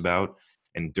cares about.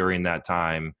 And during that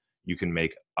time, you can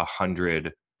make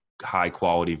 100 high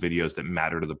quality videos that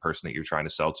matter to the person that you're trying to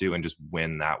sell to and just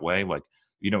win that way. Like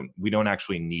we don't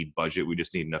actually need budget. We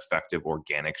just need an effective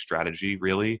organic strategy,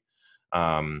 really.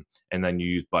 And then you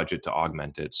use budget to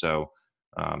augment it. So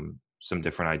some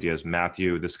different ideas.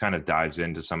 Matthew, this kind of dives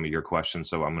into some of your questions.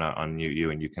 So I'm going to unmute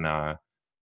you and you can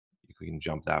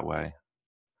jump that way.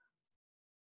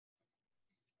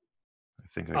 I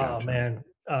think I got you. Man.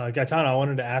 Gaetano, I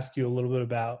wanted to ask you a little bit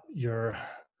about your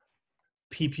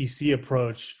PPC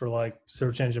approach for like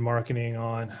search engine marketing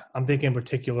I'm thinking in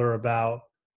particular about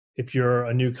if you're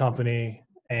a new company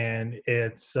and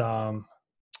it's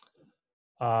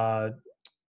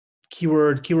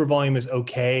keyword volume is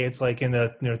okay. It's like in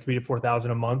the 3,000 to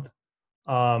 4,000 a month.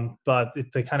 But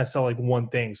they kind of sell like one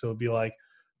thing. So it'd be like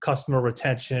customer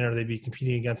retention, or they'd be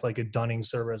competing against like a dunning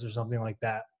service or something like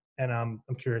that. And I'm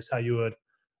curious how you would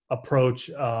approach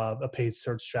a paid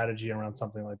search strategy around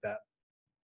something like that.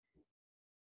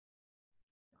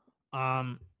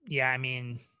 Yeah, I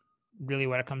mean, really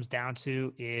what it comes down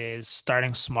to is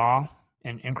starting small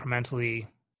and incrementally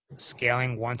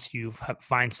scaling once you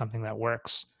find something that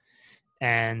works.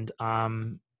 And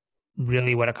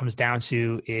really what it comes down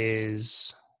to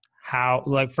is how,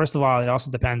 like, first of all, it also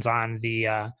depends on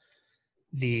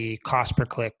the cost per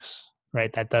clicks,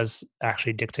 right? That does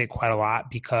actually dictate quite a lot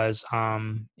because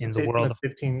in the world of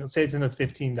let's say it's in the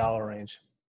 $15 range.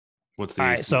 What's the ACV?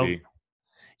 Right, so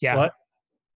yeah.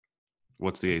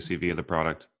 What's the ACV of the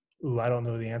product? Ooh, I don't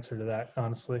know the answer to that,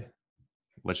 honestly.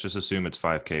 Let's just assume it's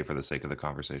 5K for the sake of the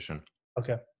conversation.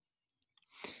 Okay.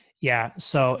 Yeah.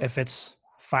 So if it's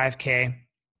 5K,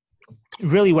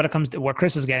 really what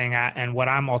Chris is getting at and what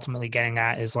I'm ultimately getting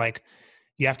at is like,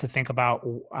 you have to think about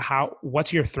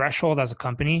what's your threshold as a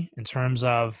company in terms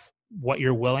of what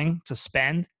you're willing to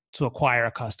spend to acquire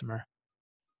a customer.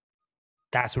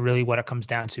 That's really what it comes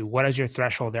down to. What is your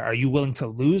threshold there? Are you willing to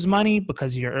lose money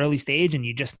because you're early stage and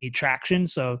you just need traction?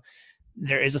 So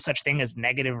there is a such thing as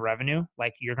negative revenue.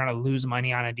 Like you're going to lose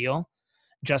money on a deal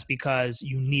just because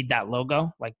you need that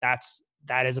logo. Like that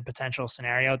is a potential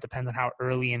scenario. It depends on how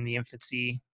early in the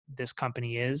infancy this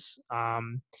company is.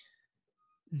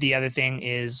 The other thing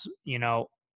is,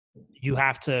 you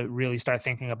have to really start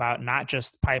thinking about not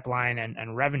just pipeline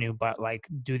and revenue, but like,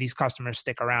 do these customers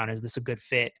stick around? Is this a good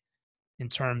fit in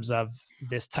terms of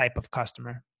this type of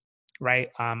customer, right?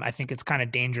 I think it's kind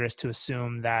of dangerous to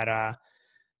assume that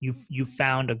you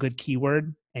found a good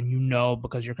keyword and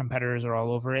because your competitors are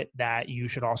all over it, that you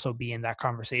should also be in that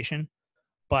conversation.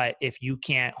 But if you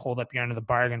can't hold up your end of the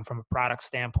bargain from a product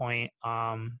standpoint,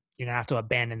 you're gonna have to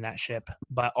abandon that ship.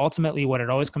 But ultimately, what it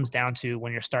always comes down to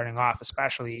when you're starting off,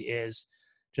 especially, is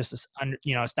just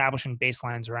establishing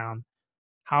baselines around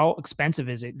how expensive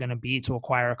is it going to be to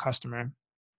acquire a customer,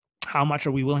 how much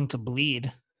are we willing to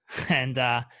bleed, and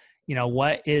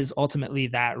what is ultimately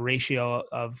that ratio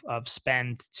of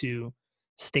spend to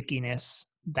stickiness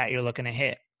that you're looking to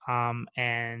hit.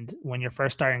 And when you're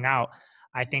first starting out,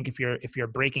 I think if you're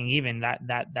breaking even,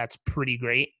 that's pretty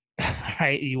great,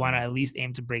 right? You want to at least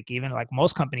aim to break even. Like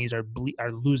most companies are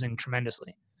losing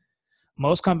tremendously.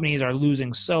 Most companies are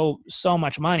losing so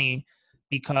much money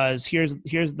because here's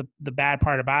the bad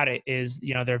part about it is,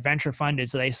 you know, they're venture funded,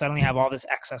 so they suddenly have all this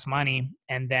excess money,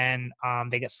 and then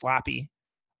they get sloppy,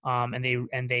 and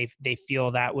they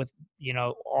feel that with, you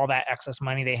know, all that excess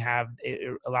money they have,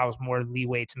 it allows more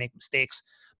leeway to make mistakes.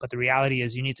 But the reality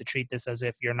is you need to treat this as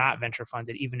if you're not venture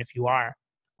funded, even if you are,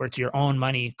 where it's your own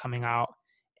money coming out.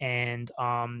 And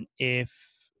if,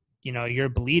 you know, you're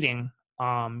bleeding,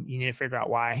 you need to figure out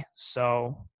why.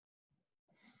 So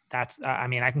that's, I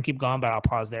mean, I can keep going, but I'll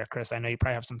pause there. Chris, I know you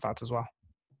probably have some thoughts as well.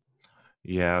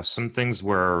 Yeah, some things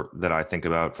that I think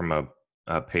about from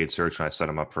a paid search when I set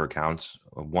them up for accounts.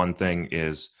 One thing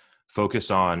is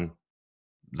focus on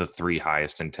the 3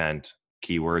 highest intent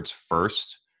keywords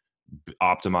first,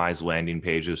 optimize landing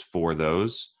pages for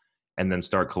those, and then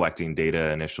start collecting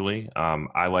data initially.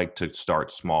 I like to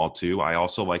start small too. I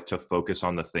also like to focus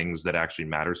on the things that actually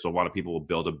matter. So a lot of people will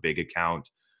build a big account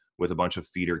with a bunch of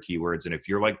feeder keywords. And if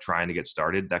you're like trying to get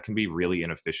started, that can be really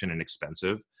inefficient and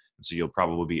expensive. And so you'll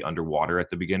probably be underwater at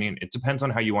the beginning. It depends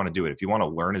on how you want to do it. If you want to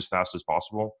learn as fast as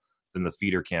possible, then the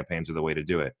feeder campaigns are the way to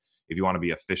do it. If you want to be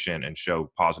efficient and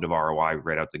show positive ROI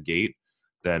right out the gate,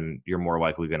 then you're more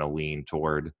likely going to lean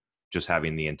toward just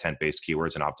having the intent-based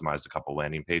keywords and optimize a couple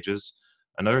landing pages.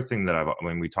 Another thing that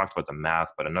we talked about the math,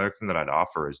 but another thing that I'd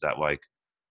offer is that, like,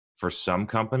 for some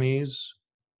companies,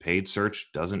 paid search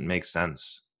doesn't make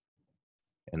sense.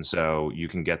 And so you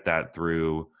can get that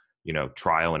through, you know,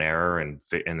 trial and error and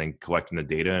then collecting the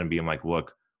data and being like,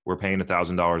 look, we're paying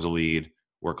 $1,000 a lead.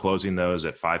 We're closing those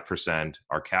at 5%.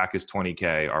 Our CAC is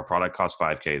 20K. Our product costs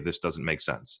 5K. This doesn't make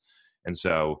sense. And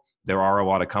so there are a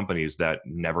lot of companies that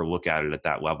never look at it at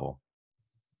that level.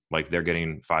 Like they're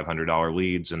getting $500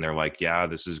 leads and they're like, yeah,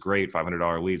 this is great,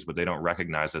 $500 leads, but they don't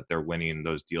recognize that they're winning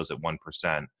those deals at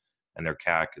 1%. And their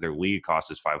CAC, their lead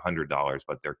cost is $500,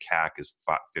 but their CAC is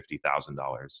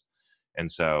 $50,000. And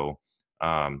so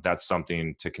that's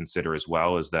something to consider as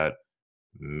well, is that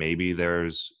maybe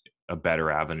there's a better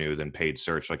avenue than paid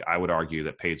search. Like I would argue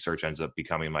that paid search ends up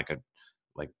becoming like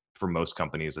for most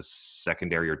companies, a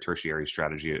secondary or tertiary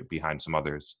strategy behind some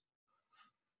others.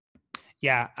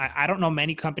 Yeah, I don't know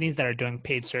many companies that are doing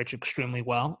paid search extremely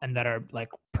well and that are like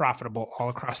profitable all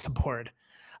across the board.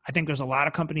 I think there's a lot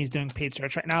of companies doing paid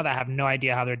search right now that have no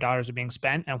idea how their dollars are being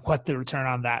spent and what the return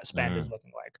on that spend is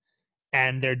looking like.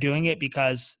 And they're doing it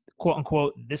because, quote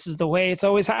unquote, this is the way it's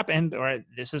always happened, or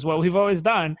this is what we've always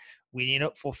done. We need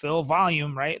to fulfill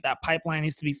volume, right? That pipeline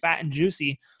needs to be fat and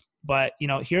juicy. But, you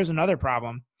know, here's another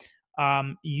problem.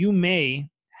 You may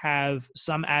have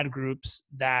some ad groups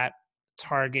that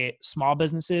target small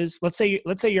businesses. Let's say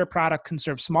your product can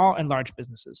serve small and large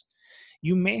businesses.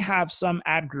 You may have some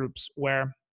ad groups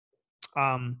where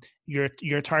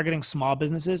you're targeting small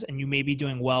businesses and you may be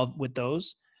doing well with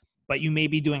those, but you may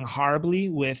be doing horribly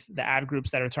with the ad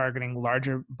groups that are targeting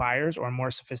larger buyers or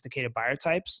more sophisticated buyer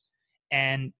types.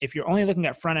 And if you're only looking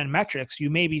at front-end metrics, you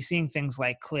may be seeing things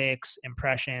like clicks,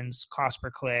 impressions, cost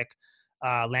per click,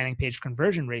 landing page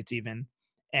conversion rates even.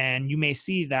 And you may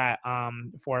see that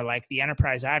for like the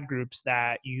enterprise ad groups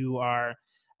that you are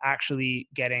actually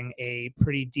getting a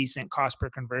pretty decent cost per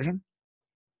conversion,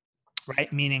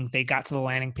 right? Meaning they got to the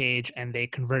landing page and they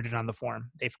converted on the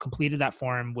form. They've completed that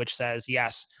form, which says,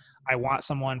 yes, I want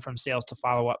someone from sales to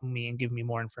follow up with me and give me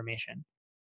more information.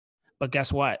 But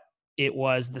guess what? It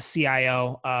was the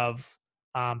CIO of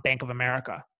Bank of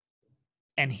America,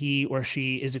 and he or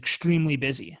she is extremely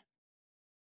busy.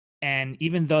 And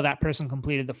even though that person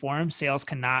completed the form, sales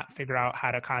cannot figure out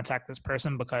how to contact this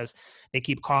person because they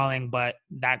keep calling, but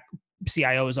that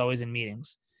CIO is always in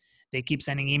meetings. They keep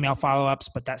sending email follow-ups,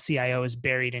 but that CIO is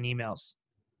buried in emails.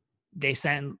 They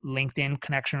send LinkedIn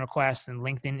connection requests and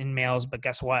LinkedIn emails, but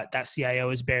guess what? That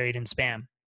CIO is buried in spam.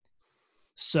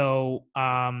 So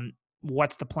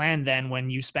what's the plan then when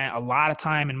you spent a lot of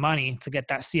time and money to get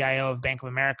that CIO of Bank of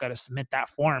America to submit that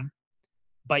form,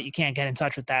 but you can't get in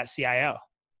touch with that CIO?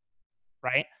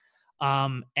 Right?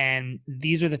 And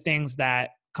these are the things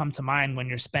that come to mind when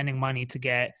you're spending money to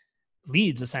get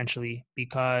leads, essentially,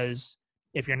 because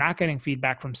if you're not getting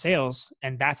feedback from sales,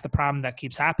 and that's the problem that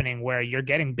keeps happening, where you're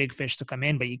getting big fish to come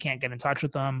in, but you can't get in touch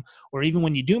with them. Or even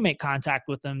when you do make contact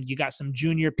with them, you got some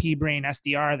junior P-brain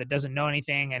SDR that doesn't know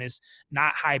anything and is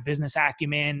not high business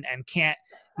acumen and can't,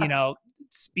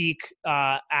 speak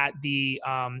at the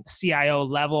CIO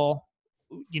level,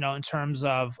 in terms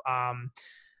of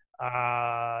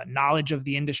knowledge of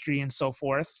the industry and so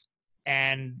forth.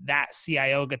 and that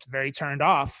CIO gets very turned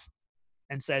off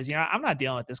and says, you know, I'm not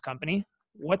dealing with this company.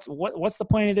 What's the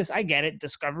point of this? I get it.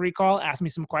 Discovery call, ask me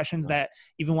some questions that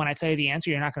even when I tell you the answer,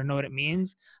 you're not going to know what it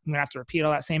means. I'm going to have to repeat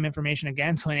all that same information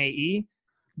again to an AE.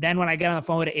 Then when I get on the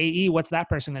phone with an AE, what's that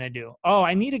person going to do? Oh,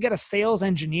 I need to get a sales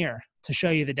engineer to show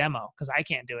you the demo because I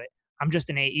can't do it. I'm just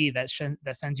an AE that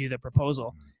sends you the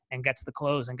proposal and gets the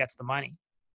close and gets the money.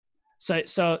 So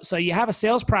you have a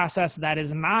sales process that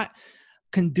is not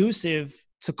conducive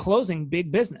to closing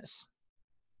big business.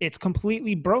 It's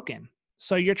completely broken.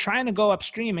 So you're trying to go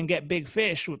upstream and get big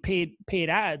fish with paid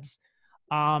ads,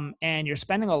 and you're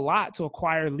spending a lot to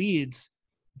acquire leads.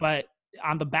 But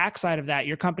on the backside of that,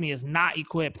 your company is not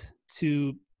equipped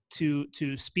to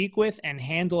speak with and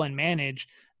handle and manage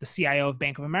the CIO of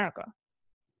Bank of America.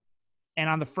 And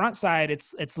on the front side,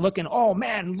 it's looking, oh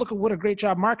man, look at what a great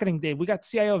job marketing did. We got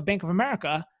CIO of Bank of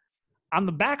America. On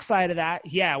the backside of that,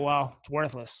 yeah, well, it's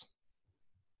worthless.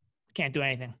 Can't do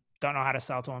anything. Don't know how to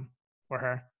sell to him or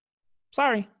her.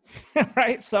 Sorry.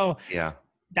 Right? So yeah,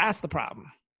 that's the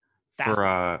problem.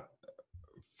 I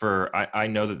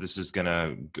know that this is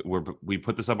we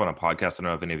put this up on a podcast. I don't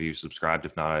know if any of you subscribed.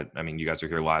 If not, I mean, you guys are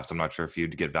here live, so I'm not sure if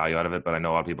you'd get value out of it, but I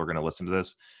know a lot of people are going to listen to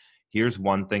this. Here's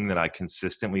one thing that I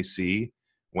consistently see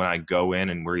when I go in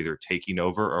and we're either taking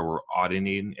over or we're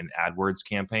auditing an AdWords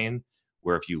campaign,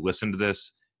 where if you listen to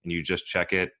this and you just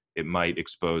check it, it might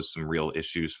expose some real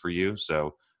issues for you.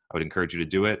 So I would encourage you to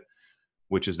do it,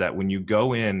 which is that when you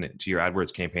go in to your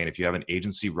AdWords campaign, if you have an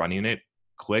agency running it,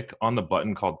 click on the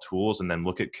button called Tools and then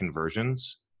look at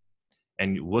Conversions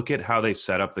and look at how they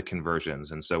set up the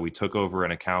conversions. And so we took over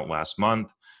an account last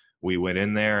month. We went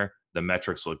in there. The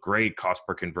metrics look great. Cost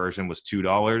per conversion was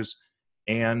 $2.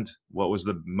 And what was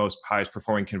the most highest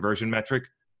performing conversion metric?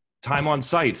 Time on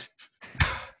site.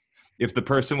 If the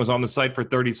person was on the site for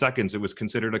 30 seconds, it was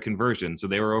considered a conversion. So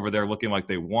they were over there looking like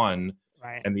they won.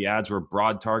 Right. And the ads were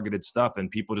broad targeted stuff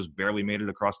and people just barely made it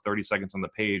across 30 seconds on the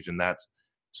page. And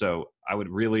so I would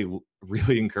really,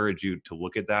 really encourage you to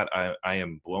look at that. I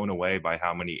am blown away by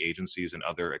how many agencies and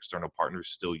other external partners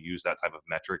still use that type of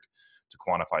metric to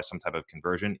quantify some type of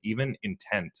conversion, even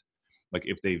intent. Like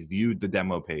if they viewed the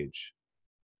demo page,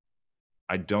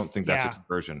 I don't think that's a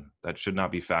conversion. That should not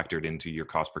be factored into your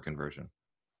cost per conversion.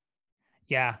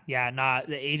 Yeah. Nah,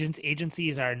 the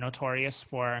agencies are notorious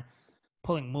for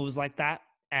pulling moves like that.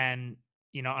 And,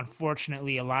 you know,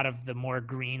 unfortunately, a lot of the more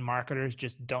green marketers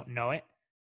just don't know it.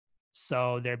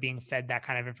 So they're being fed that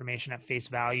kind of information at face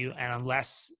value. And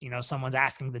unless, you know, someone's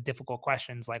asking the difficult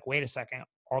questions like, wait a second,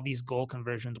 all these goal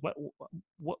conversions,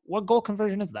 what goal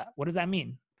conversion is that? What does that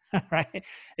mean? Right?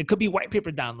 It could be white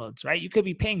paper downloads, right? You could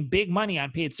be paying big money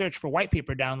on paid search for white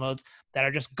paper downloads that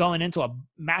are just going into a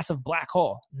massive black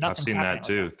hole. I've seen that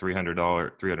too.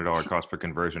 $300 cost per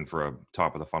conversion for a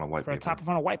top of the funnel white paper. For a top of the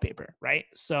funnel white paper, right?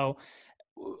 So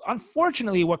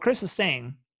unfortunately, what Chris is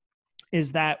saying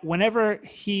is that whenever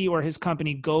he or his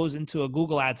company goes into a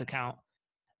Google Ads account,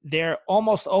 they're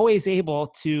almost always able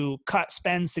to cut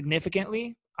spend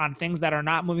significantly on things that are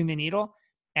not moving the needle,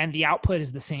 and the output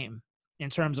is the same in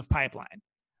terms of pipeline,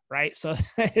 right? So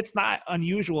it's not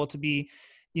unusual to be,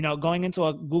 you know, going into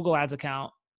a Google Ads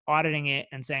account, auditing it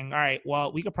and saying, all right,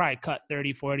 well, we could probably cut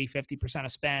 30, 40, 50%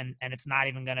 of spend, and it's not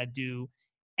even going to do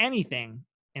anything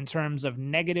in terms of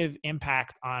negative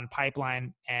impact on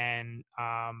pipeline and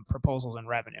proposals and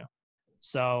revenue.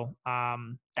 So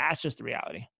that's just the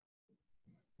reality.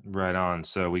 Right on.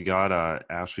 So we got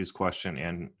Ashley's question,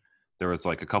 and there was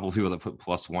like a couple of people that put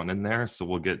 +1 in there. So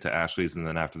we'll get to Ashley's, and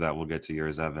then after that, we'll get to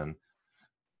yours, Evan.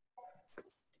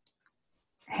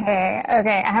 Hey,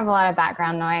 okay. I have a lot of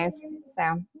background noise,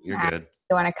 so you're good. If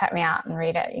you want to cut me out and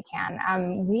read it, you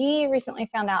can. We recently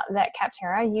found out that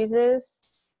Capterra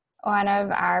uses one of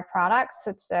our products.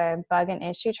 It's a bug and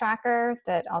issue tracker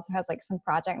that also has like some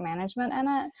project management in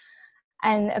it.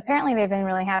 And apparently they've been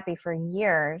really happy for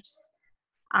years.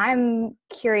 I'm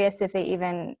curious if they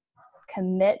even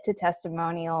commit to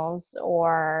testimonials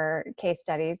or case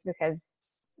studies because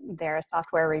they're a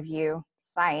software review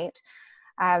site.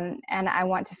 And I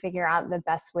want to figure out the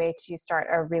best way to start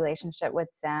a relationship with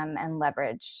them and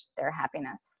leverage their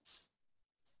happiness.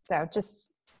 So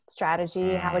just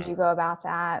strategy, how would you go about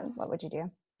that? What would you do?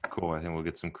 Cool. I think we'll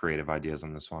get some creative ideas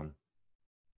on this one.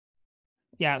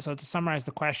 Yeah. So to summarize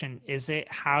the question, is it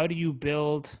how do you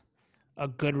build a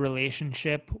good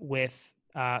relationship with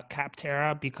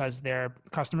Capterra because they're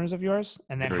customers of yours?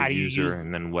 And then how do you use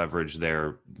and then leverage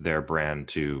their brand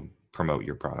to promote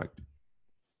your product?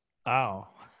 Oh,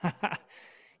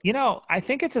 you know, I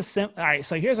think it's all right.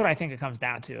 So here's what I think it comes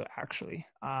down to, actually.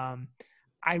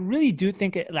 I really do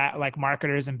think that like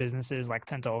marketers and businesses like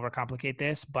tend to overcomplicate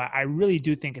this, but I really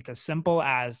do think it's as simple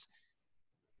as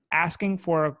asking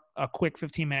for a quick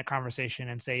 15-minute conversation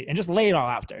and just lay it all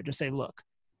out there. Just say, look,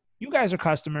 you guys are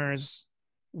customers.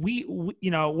 We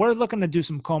we're looking to do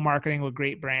some co-marketing with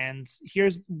great brands.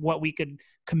 Here's what we could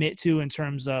commit to in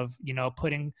terms of,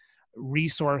 putting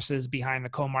resources behind the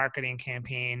co-marketing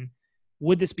campaign.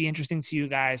 Would this be interesting to you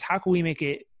guys? How can we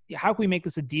make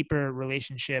this a deeper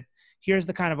relationship? Here's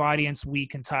the kind of audience we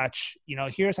can touch.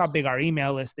 Here's how big our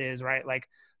email list is, right? Like,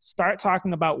 start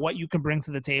talking about what you can bring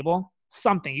to the table.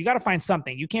 Something. You got to find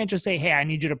something. You can't just say, hey, I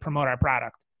need you to promote our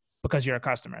product because you're a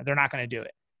customer. They're not going to do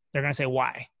it. They're going to say,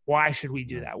 why? Why should we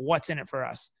do that? What's in it for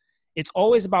us? It's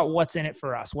always about what's in it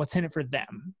for us. What's in it for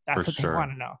them? That's what they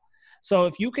want to know. So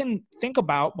if you can think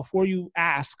about, before you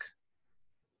ask,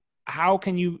 how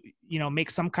can you, make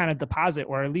some kind of deposit,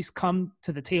 or at least come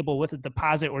to the table with a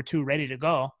deposit or two ready to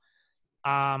go,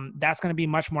 that's going to be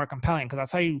much more compelling. Because I'll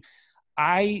tell you,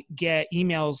 I get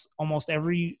emails almost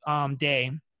every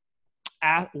day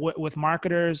with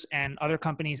marketers and other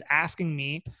companies asking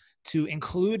me to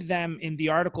include them in the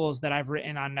articles that I've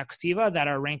written on Nextiva that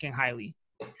are ranking highly.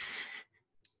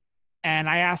 And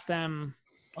I ask them,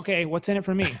 okay, what's in it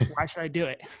for me? Why should I do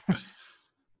it?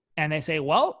 And they say,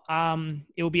 well,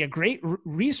 it will be a great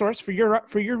resource for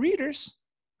your readers.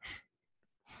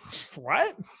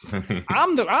 What?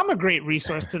 I'm a great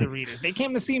resource to the readers. They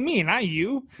came to see me, not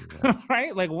you.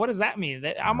 Right? Like, what does that mean?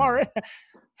 That I'm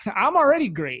already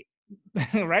great.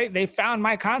 Right? They found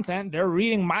my content. They're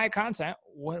reading my content.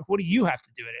 What do you have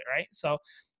to do with it? Right? So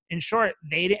in short,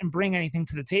 they didn't bring anything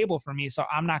to the table for me, so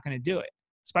I'm not going to do it,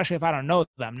 especially if I don't know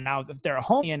them. Now, if they're a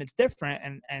homie and it's different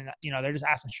and they're just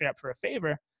asking straight up for a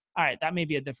favor, all right, that may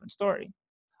be a different story.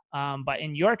 But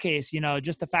in your case,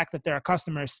 just the fact that they're a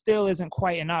customer still isn't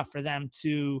quite enough for them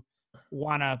to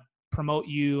want to promote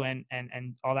you and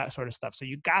all that sort of stuff. So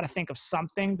you got to think of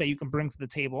something that you can bring to the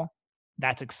table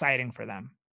that's exciting for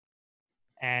them.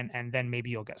 And then maybe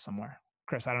you'll get somewhere.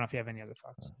 Chris, I don't know if you have any other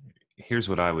thoughts. Here's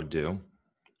what I would do.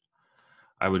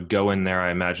 I would go in there. I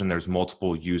imagine there's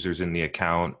multiple users in the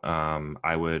account.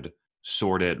 I would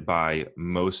sort it by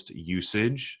most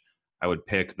usage. I would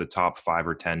pick the top 5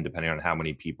 or 10, depending on how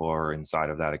many people are inside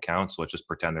of that account. So let's just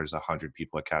pretend there's 100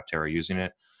 people at Capterra using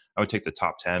it. I would take the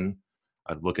top 10.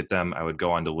 I'd look at them. I would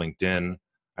go onto LinkedIn.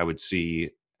 I would see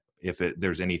if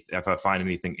I find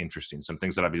anything interesting. Some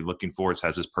things that I'd be looking for is,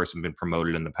 has this person been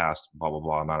promoted in the past blah, blah,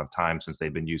 blah amount of time since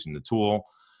they've been using the tool?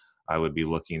 I would be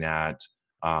looking at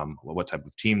what type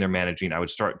of team they're managing. I would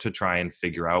start to try and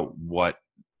figure out what,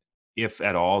 if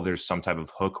at all, there's some type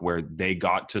of hook where they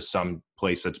got to some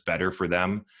place that's better for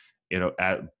them,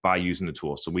 by using the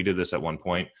tool. So we did this at one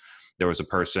point. There was a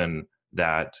person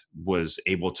that was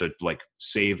able to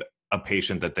save a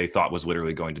patient that they thought was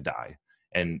literally going to die.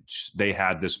 And they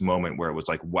had this moment where it was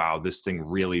like, wow, this thing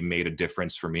really made a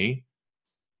difference for me.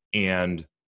 And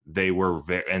we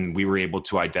were able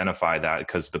to identify that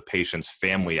because the patient's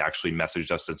family actually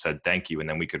messaged us and said, thank you. And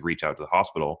then we could reach out to the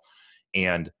hospital,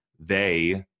 and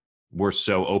they were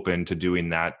so open to doing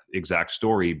that exact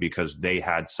story because they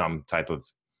had some type of,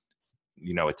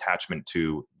 attachment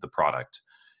to the product.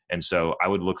 And so I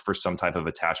would look for some type of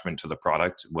attachment to the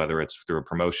product, whether it's through a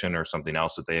promotion or something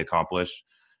else that they accomplished.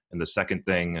 And the second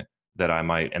thing that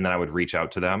and then I would reach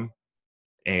out to them,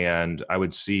 and I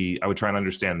would try and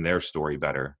understand their story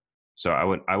better. So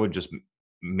I would just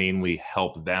mainly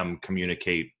help them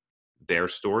communicate their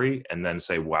story, and then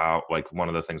say, wow, like one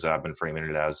of the things that I've been framing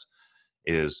it as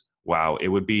is, wow, it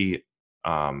would be,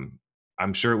 I'm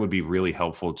sure it would be really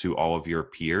helpful to all of your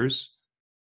peers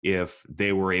if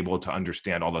they were able to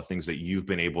understand all the things that you've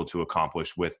been able to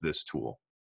accomplish with this tool,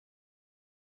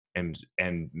 and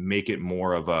make it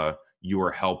more of a, you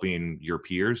are helping your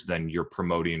peers than you're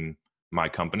promoting my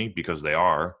company, because they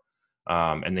are.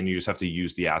 And then you just have to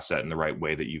use the asset in the right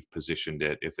way that you've positioned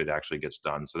it if it actually gets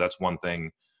done. So that's one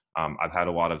thing. I've had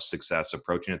a lot of success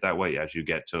approaching it that way. As you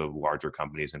get to larger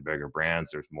companies and bigger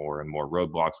brands, there's more and more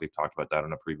roadblocks. We've talked about that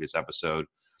in a previous episode.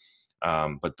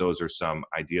 But those are some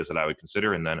ideas that I would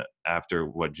consider. And then after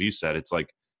what G said, it's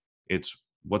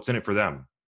what's in it for them.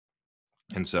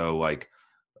 And so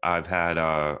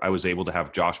I was able to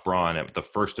have Josh Braun at the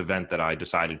first event that I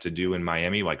decided to do in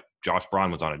Miami. Josh Braun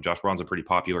was on it. Josh Braun's a pretty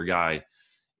popular guy.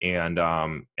 And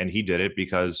he did it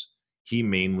because he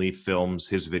mainly films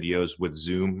his videos with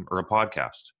Zoom or a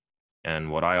podcast.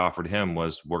 And what I offered him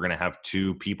was, we're going to have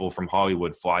 2 people from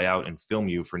Hollywood fly out and film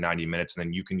you for 90 minutes, and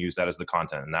then you can use that as the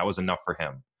content. And that was enough for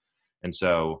him. And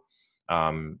so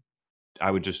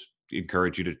I would just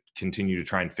encourage you to continue to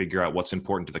try and figure out what's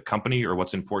important to the company or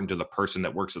what's important to the person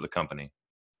that works at the company.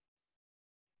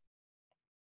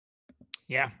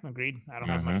 Yeah, agreed. I don't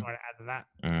have much more to add to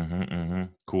that.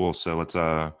 Cool. So let's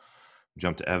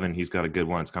jump to Evan. He's got a good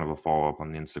one. It's kind of a follow-up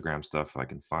on the Instagram stuff. If I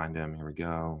can find him. Here we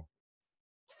go.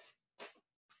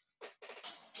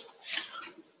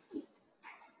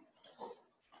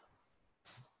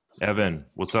 Evan,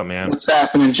 what's up, man? What's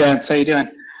happening, gents? How you doing?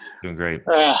 Doing great.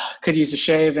 Could use a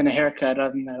shave and a haircut.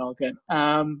 Other than that, all good.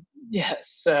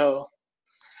 So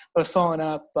I was following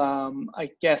up. I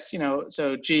guess,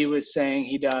 so G was saying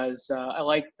he does. I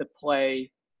like the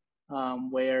play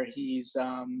where he's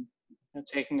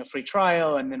taking a free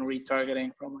trial and then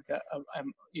retargeting from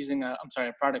I'm using a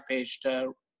product page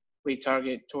to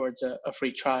retarget towards a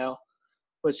free trial.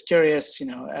 Was curious,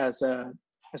 as a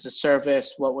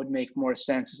service, what would make more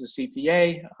sense as a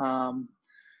CTA,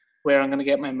 where I'm going to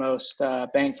get my most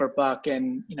bang for buck,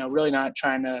 and really not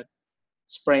trying to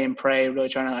spray and pray, really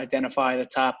trying to identify the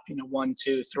top 1,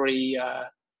 2, 3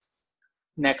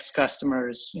 next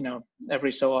customers.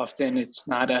 Every so often, it's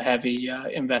not a heavy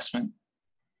investment.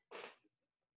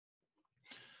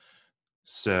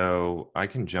 So I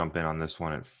can jump in on this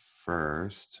one at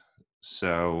first.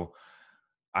 So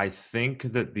I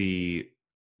think that the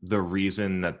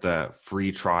reason that the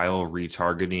free trial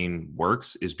retargeting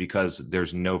works is because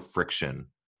there's no friction.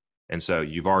 And so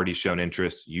you've already shown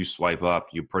interest, you swipe up,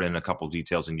 you put in a couple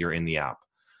details, and you're in the app.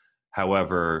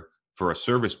 However, for a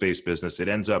service-based business, it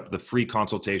ends up, the free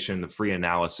consultation, the free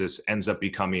analysis ends up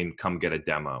becoming come get a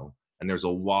demo. And there's a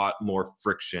lot more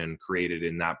friction created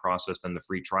in that process than the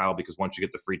free trial, because once you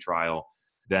get the free trial,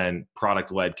 then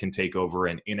product-led can take over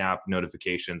and in-app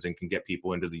notifications and can get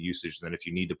people into the usage. Then if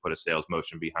you need to put a sales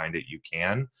motion behind it, you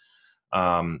can.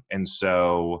 And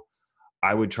so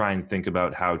I would try and think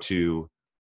about how to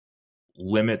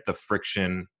limit the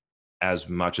friction as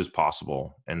much as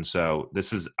possible. And so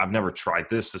I've never tried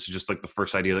this. This is just like the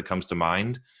first idea that comes to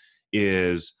mind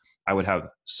is I would have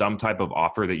some type of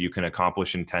offer that you can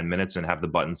accomplish in 10 minutes and have the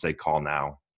button say call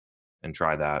now, and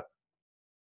try that.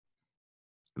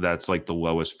 That's like the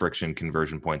lowest friction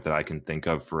conversion point that I can think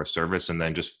of for a service, and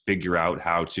then just figure out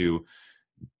how to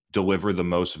deliver the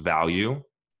most value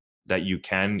that you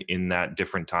can in that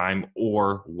different time,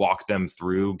 or walk them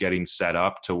through getting set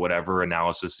up to whatever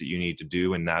analysis that you need to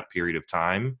do in that period of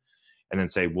time, and then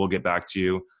say, we'll get back to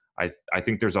you. I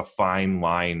think there's a fine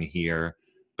line here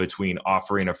between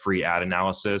offering a free ad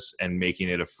analysis and making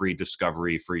it a free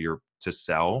discovery for to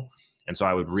sell. And so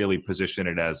I would really position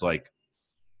it as like,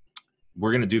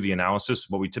 we're going to do the analysis.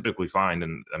 What we typically find,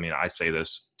 and I mean, I say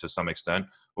this to some extent,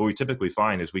 what we typically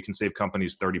find is we can save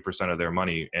companies 30% of their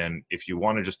money. And if you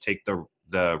want to just take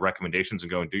the recommendations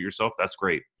and go and do it yourself, that's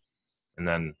great. And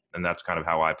that's kind of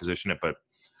how I position it. But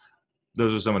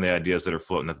those are some of the ideas that are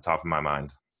floating at the top of my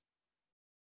mind.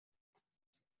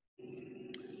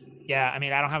 Yeah, I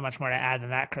mean, I don't have much more to add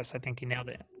than that, Chris. I think you nailed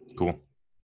it. Cool.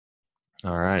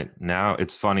 All right. Now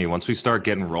it's funny. Once we start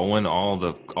getting rolling, all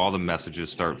the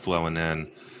messages start flowing in.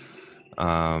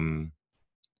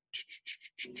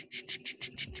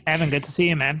 Evan, good to see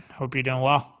you, man. Hope you're doing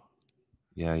well.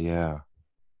 Yeah.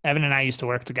 Evan and I used to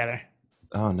work together.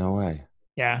 Oh, no way.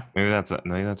 Yeah. Maybe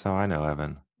that's how I know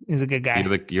Evan. He's a good guy.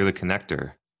 You're the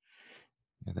connector.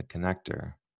 You're the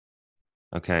connector.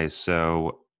 Okay,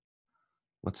 so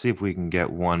let's see if we can get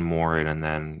one more in, and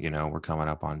then we're coming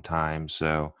up on time.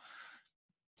 So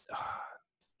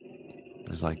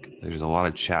there's a lot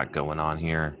of chat going on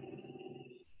here.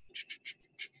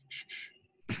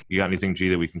 You got anything, G,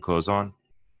 that we can close on?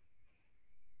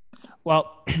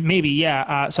 Well, maybe,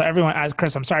 yeah. So everyone,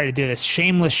 Chris, I'm sorry to do this.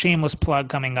 Shameless plug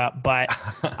coming up, but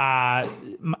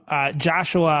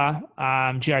Joshua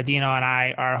Giardino and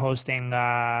I are hosting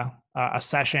a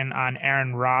session on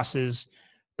Aaron Ross's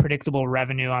predictable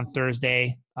revenue on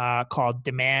Thursday called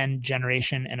Demand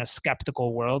Generation in a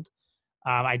Skeptical World.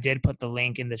 I did put the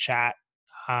link in the chat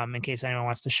in case anyone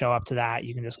wants to show up to that.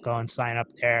 You can just go and sign up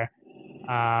there.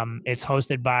 It's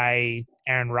hosted by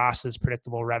Aaron Ross's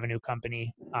predictable revenue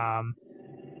company.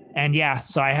 And yeah,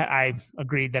 so I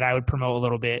agreed that I would promote a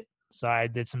little bit. So I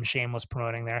did some shameless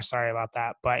promoting there. Sorry about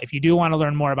that. But if you do want to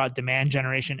learn more about demand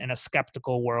generation in a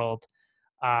skeptical world,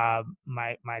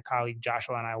 my colleague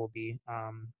Joshua and I will be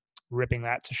ripping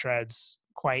that to shreds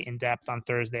quite in depth on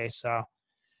Thursday. So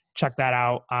check that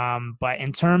out. But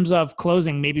in terms of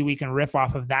closing, maybe we can riff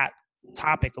off of that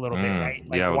topic a little bit, right?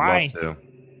 Like yeah, I would love to.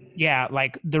 Yeah,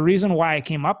 like the reason why I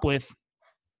came up with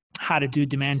how to do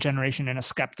demand generation in a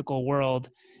skeptical world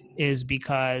is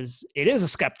because it is a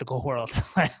skeptical world.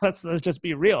 let's just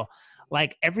be real.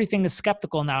 Like everything is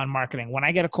skeptical now in marketing. When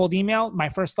I get a cold email, my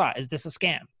first thought is this a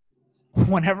scam?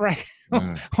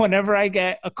 whenever I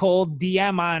get a cold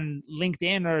DM on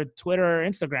LinkedIn or Twitter or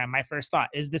Instagram, my first thought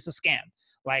is this a scam?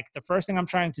 Like the first thing I'm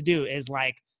trying to do is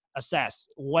like assess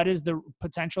what is the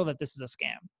potential that this is a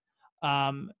scam.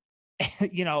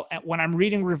 When I'm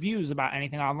reading reviews about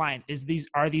anything online,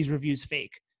 are these reviews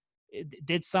fake?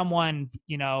 Did someone,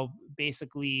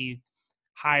 basically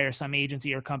hire some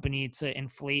agency or company to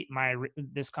inflate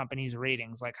this company's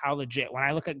ratings? Like how legit? When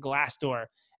I look at Glassdoor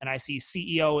and I see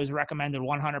CEO is recommended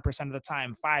 100% of the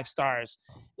time, 5 stars,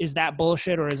 is that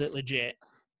bullshit or is it legit?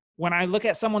 When I look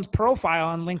at someone's profile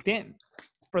on LinkedIn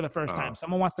for the first time,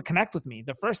 someone wants to connect with me,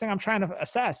 the first thing I'm trying to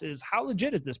assess is how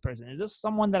legit is this person? Is this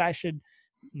someone that I should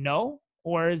know?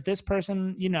 Or is this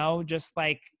person, just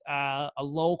like a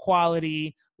low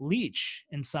quality leech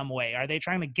in some way? Are they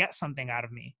trying to get something out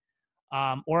of me?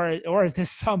 Or is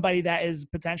this somebody that is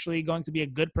potentially going to be a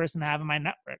good person to have in my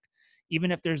network?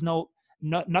 Even if there's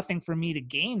nothing for me to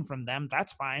gain from them,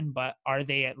 that's fine. But are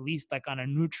they at least like on a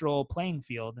neutral playing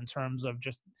field in terms of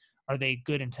just, are they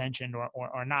good intentioned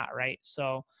or not? Right.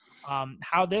 So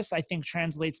how this, I think,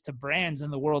 translates to brands in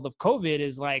the world of COVID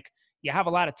is like, you have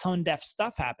a lot of tone deaf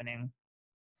stuff happening,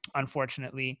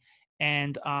 unfortunately.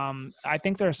 And I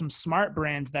think there are some smart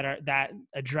brands that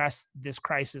address this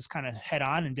crisis kind of head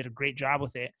on and did a great job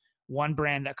with it. One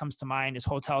brand that comes to mind is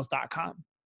hotels.com.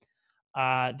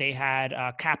 They had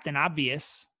a Captain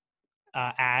Obvious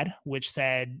ad, which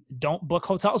said, don't book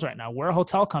hotels right now. We're a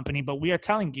hotel company, but we are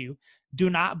telling you,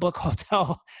 do not book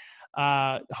hotels,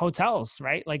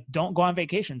 right? Like don't go on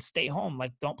vacation, stay home,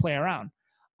 like don't play around.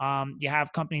 You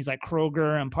have companies like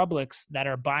Kroger and Publix that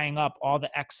are buying up all the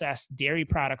excess dairy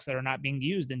products that are not being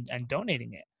used and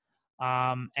donating it.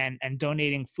 And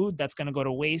donating food that's going to go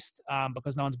to waste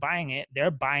because no one's buying it. They're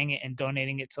buying it and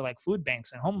donating it to like food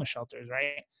banks and homeless shelters,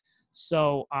 right?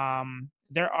 So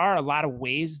there are a lot of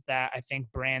ways that I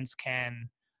think brands can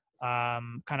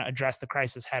kind of address the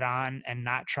crisis head on and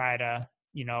not try to,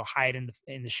 hide in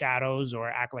the shadows or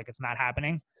act like it's not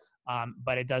happening.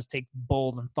 But it does take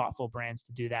bold and thoughtful brands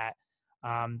to do that.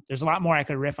 There's a lot more I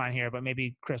could riff on here, but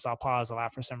maybe Chris, I'll pause a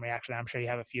lot for some reaction. I'm sure you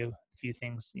have a few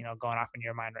things, going off in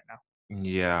your mind right now.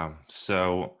 Yeah.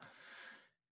 So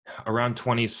around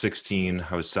 2016,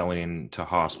 I was selling into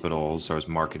hospitals. I was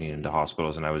marketing into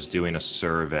hospitals, and I was doing a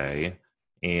survey,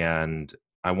 and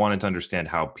I wanted to understand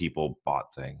how people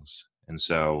bought things. And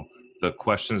so the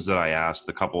questions that I asked,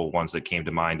 the couple of ones that came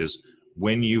to mind is,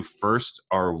 when you first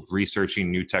are researching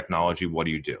new technology, what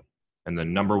do you do? And the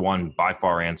number one by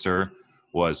far answer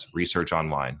was research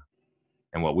online.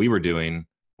 And what we were doing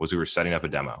was we were setting up a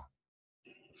demo.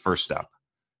 First step.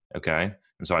 Okay.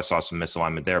 And so I saw some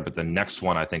misalignment there. But the next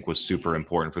one I think was super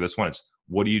important for this one. It's,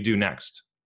 what do you do next?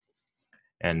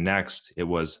 And next it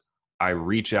was, I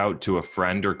reach out to a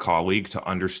friend or colleague to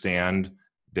understand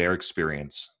their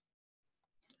experience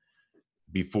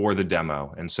before the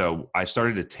demo. And so I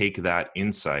started to take that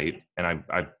insight, and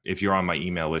I if you're on my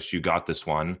email list, you got this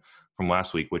one from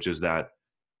last week, which is that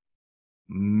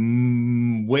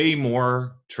way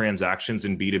more transactions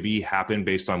in B2B happen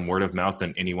based on word of mouth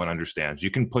than anyone understands.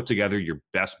 You can put together your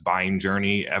best buying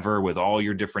journey ever with all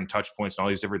your different touch points and all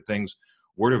these different things.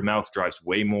 Word of mouth drives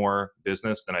way more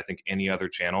business than I think any other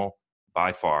channel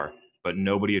by far, but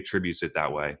nobody attributes it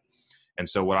that way. And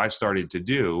so what I started to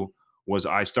do was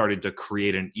I started to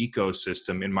create an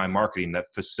ecosystem in my marketing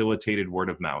that facilitated word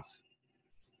of mouth.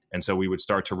 And so we would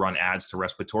start to run ads to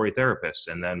respiratory therapists,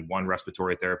 and then one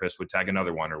respiratory therapist would tag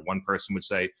another one, or one person would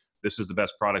say, this is the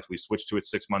best product. We switched to it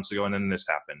 6 months ago and then this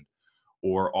happened.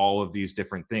 Or all of these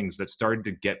different things that started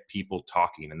to get people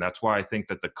talking. And that's why I think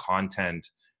that the content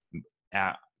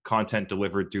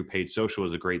delivered through paid social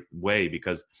is a great way,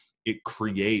 because it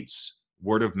creates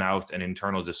word of mouth and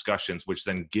internal discussions, which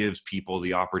then gives people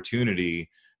the opportunity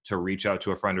to reach out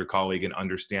to a friend or colleague and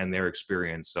understand their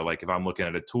experience. So like if I'm looking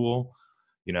at a tool,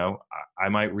 I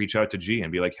might reach out to G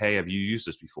and be like, hey, have you used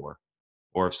this before?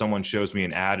 Or if someone shows me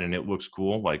an ad and it looks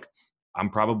cool, like I'm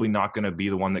probably not going to be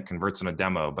the one that converts in a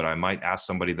demo, but I might ask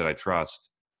somebody that I trust.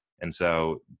 And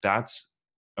so that's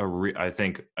I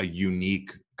think a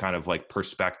unique kind of like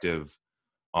perspective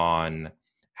on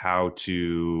how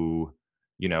to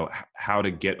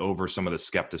get over some of the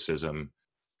skepticism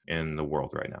in the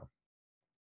world right now.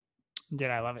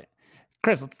 Dude, I love it.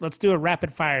 Chris, let's do a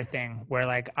rapid fire thing where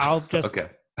like I'll just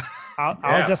okay.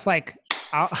 I'll just like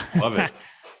love it.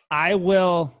 I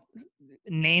will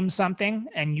name something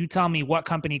and you tell me what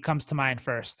company comes to mind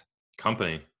first.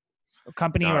 Company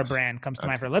or brand comes to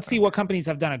mind first. Let's see what companies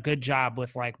have done a good job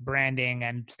with like branding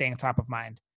and staying top of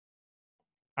mind.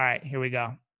 All right, here we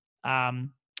go.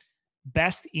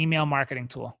 Best email marketing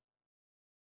tool.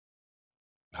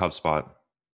 HubSpot.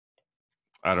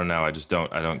 I don't know. I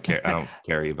don't care. I don't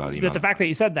carry about email. But the fact that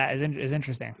you said that is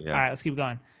interesting. Yeah. All right, let's keep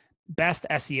going. Best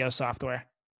SEO software.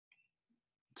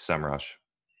 SEMrush.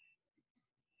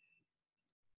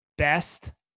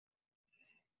 Best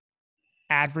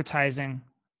advertising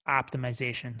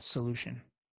optimization solution.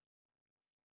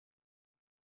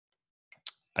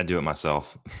 I do it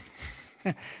myself.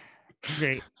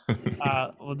 Great.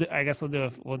 I guess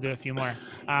we'll do a few more.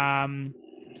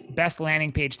 Best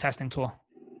landing page testing tool.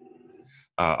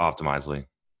 Optimizely.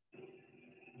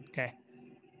 Okay.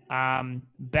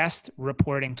 Best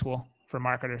reporting tool for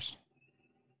marketers.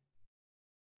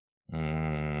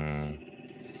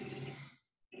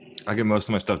 I get most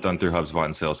of my stuff done through HubSpot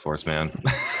and Salesforce, man.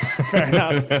 Fair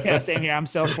enough. Yeah, same here. I'm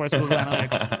Salesforce, Google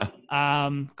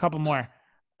Analytics. Couple more.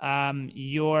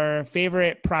 Your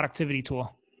favorite productivity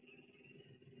tool.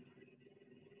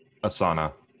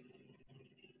 Asana.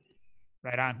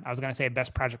 Right on. I was going to say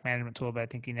best project management tool, but I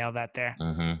think you nailed that there.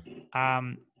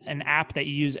 Mm-hmm. An app that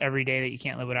you use every day that you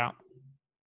can't live without.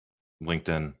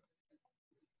 LinkedIn.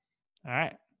 All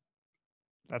right.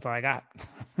 That's all I got.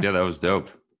 Yeah, that was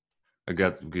dope. I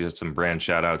got some brand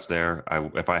shout outs there.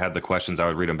 If I had the questions, I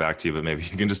would read them back to you, but maybe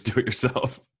you can just do it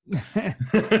yourself.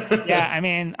 Yeah, I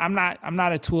mean, I'm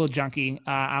not a tool junkie.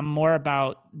 I'm more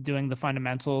about doing the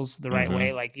fundamentals the right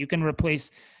way. Like you can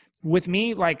replace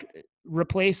HubSpot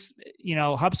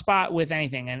with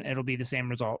anything and it'll be the same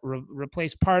result.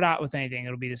 Replace Pardot with anything,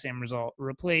 it'll be the same result.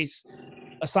 Replace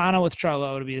Asana with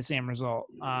Trello, it'll be the same result.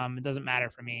 It doesn't matter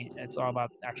for me. It's all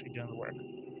about actually doing the work.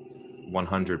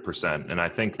 100%. And I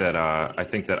think that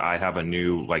I have a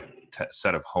new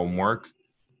set of homework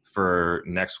for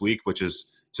next week, which is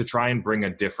to try and bring a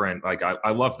different,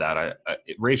 I love that. I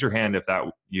raise your hand if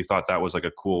you thought that was like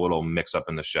a cool little mix up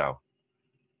in the show.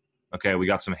 Okay, we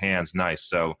got some hands. Nice.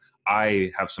 So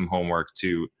I have some homework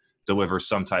to deliver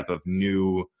some type of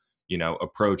new,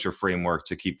 approach or framework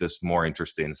to keep this more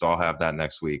interesting. So I'll have that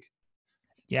next week.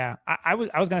 Yeah, I was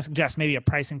going to suggest maybe a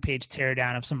pricing page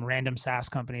teardown of some random SaaS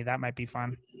company. That might be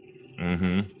fun.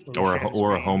 Mm-hmm.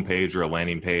 Or a homepage or a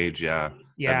landing page. Yeah,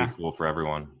 that'd be cool for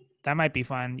everyone. That might be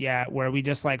fun. Yeah, where we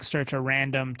just search a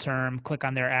random term, click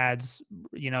on their ads,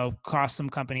 cost some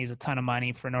companies a ton of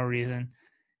money for no reason.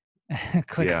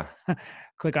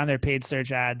 Click on their paid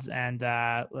search ads and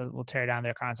we'll tear down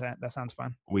their content. That sounds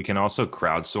fun. We can also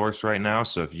crowdsource right now.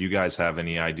 So if you guys have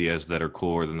any ideas that are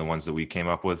cooler than the ones that we came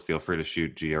up with, feel free to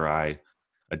shoot GRI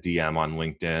a DM on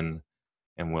LinkedIn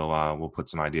and we'll put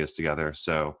some ideas together.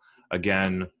 So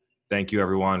again, thank you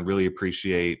everyone. Really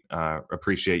appreciate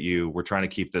you. We're trying to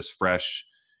keep this fresh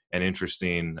and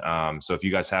interesting. So if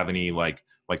you guys have any like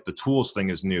the tools thing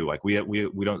is new. We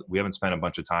haven't spent a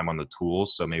bunch of time on the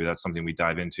tools. So maybe that's something we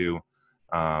dive into.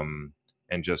 And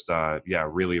just,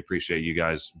 really appreciate you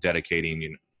guys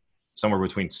dedicating somewhere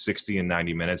between 60 and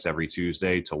 90 minutes every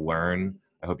Tuesday to learn.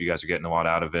 I hope you guys are getting a lot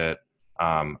out of it.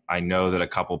 I know that a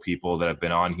couple people that have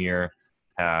been on here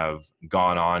have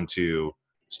gone on to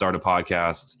start a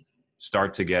podcast,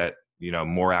 start to get,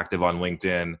 more active on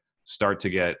LinkedIn, start to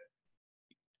get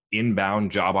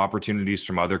inbound job opportunities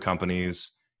from other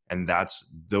companies. And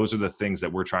those are the things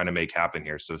that we're trying to make happen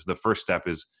here. So the first step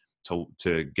is to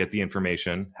get the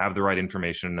information, have the right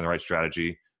information and the right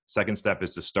strategy. Second step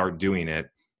is to start doing it.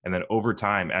 And then over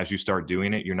time, as you start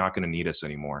doing it, you're not going to need us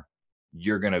anymore.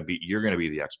 You're going to be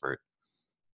the expert.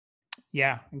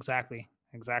 Yeah, exactly.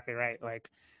 Exactly right.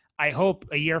 I hope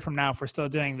a year from now, if we're still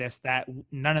doing this, that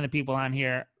none of the people on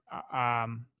here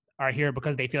are here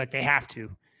because they feel like they have to.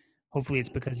 Hopefully it's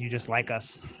because you just like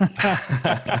us.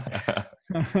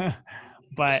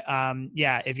 But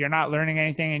if you're not learning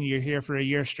anything and you're here for a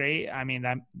year straight, I mean,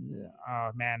 that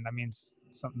means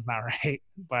something's not right.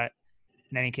 But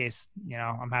in any case,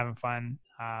 I'm having fun.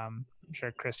 I'm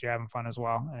sure, Chris, you're having fun as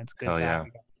well. And it's good to have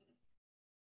you guys.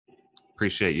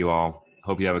 Appreciate you all.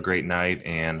 Hope you have a great night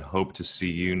and hope to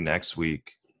see you next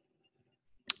week.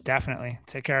 Definitely.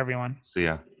 Take care, everyone. See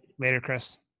ya. Later,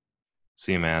 Chris.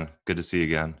 See you, man. Good to see you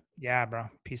again. Yeah, bro.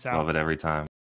 Peace out. Love it every time.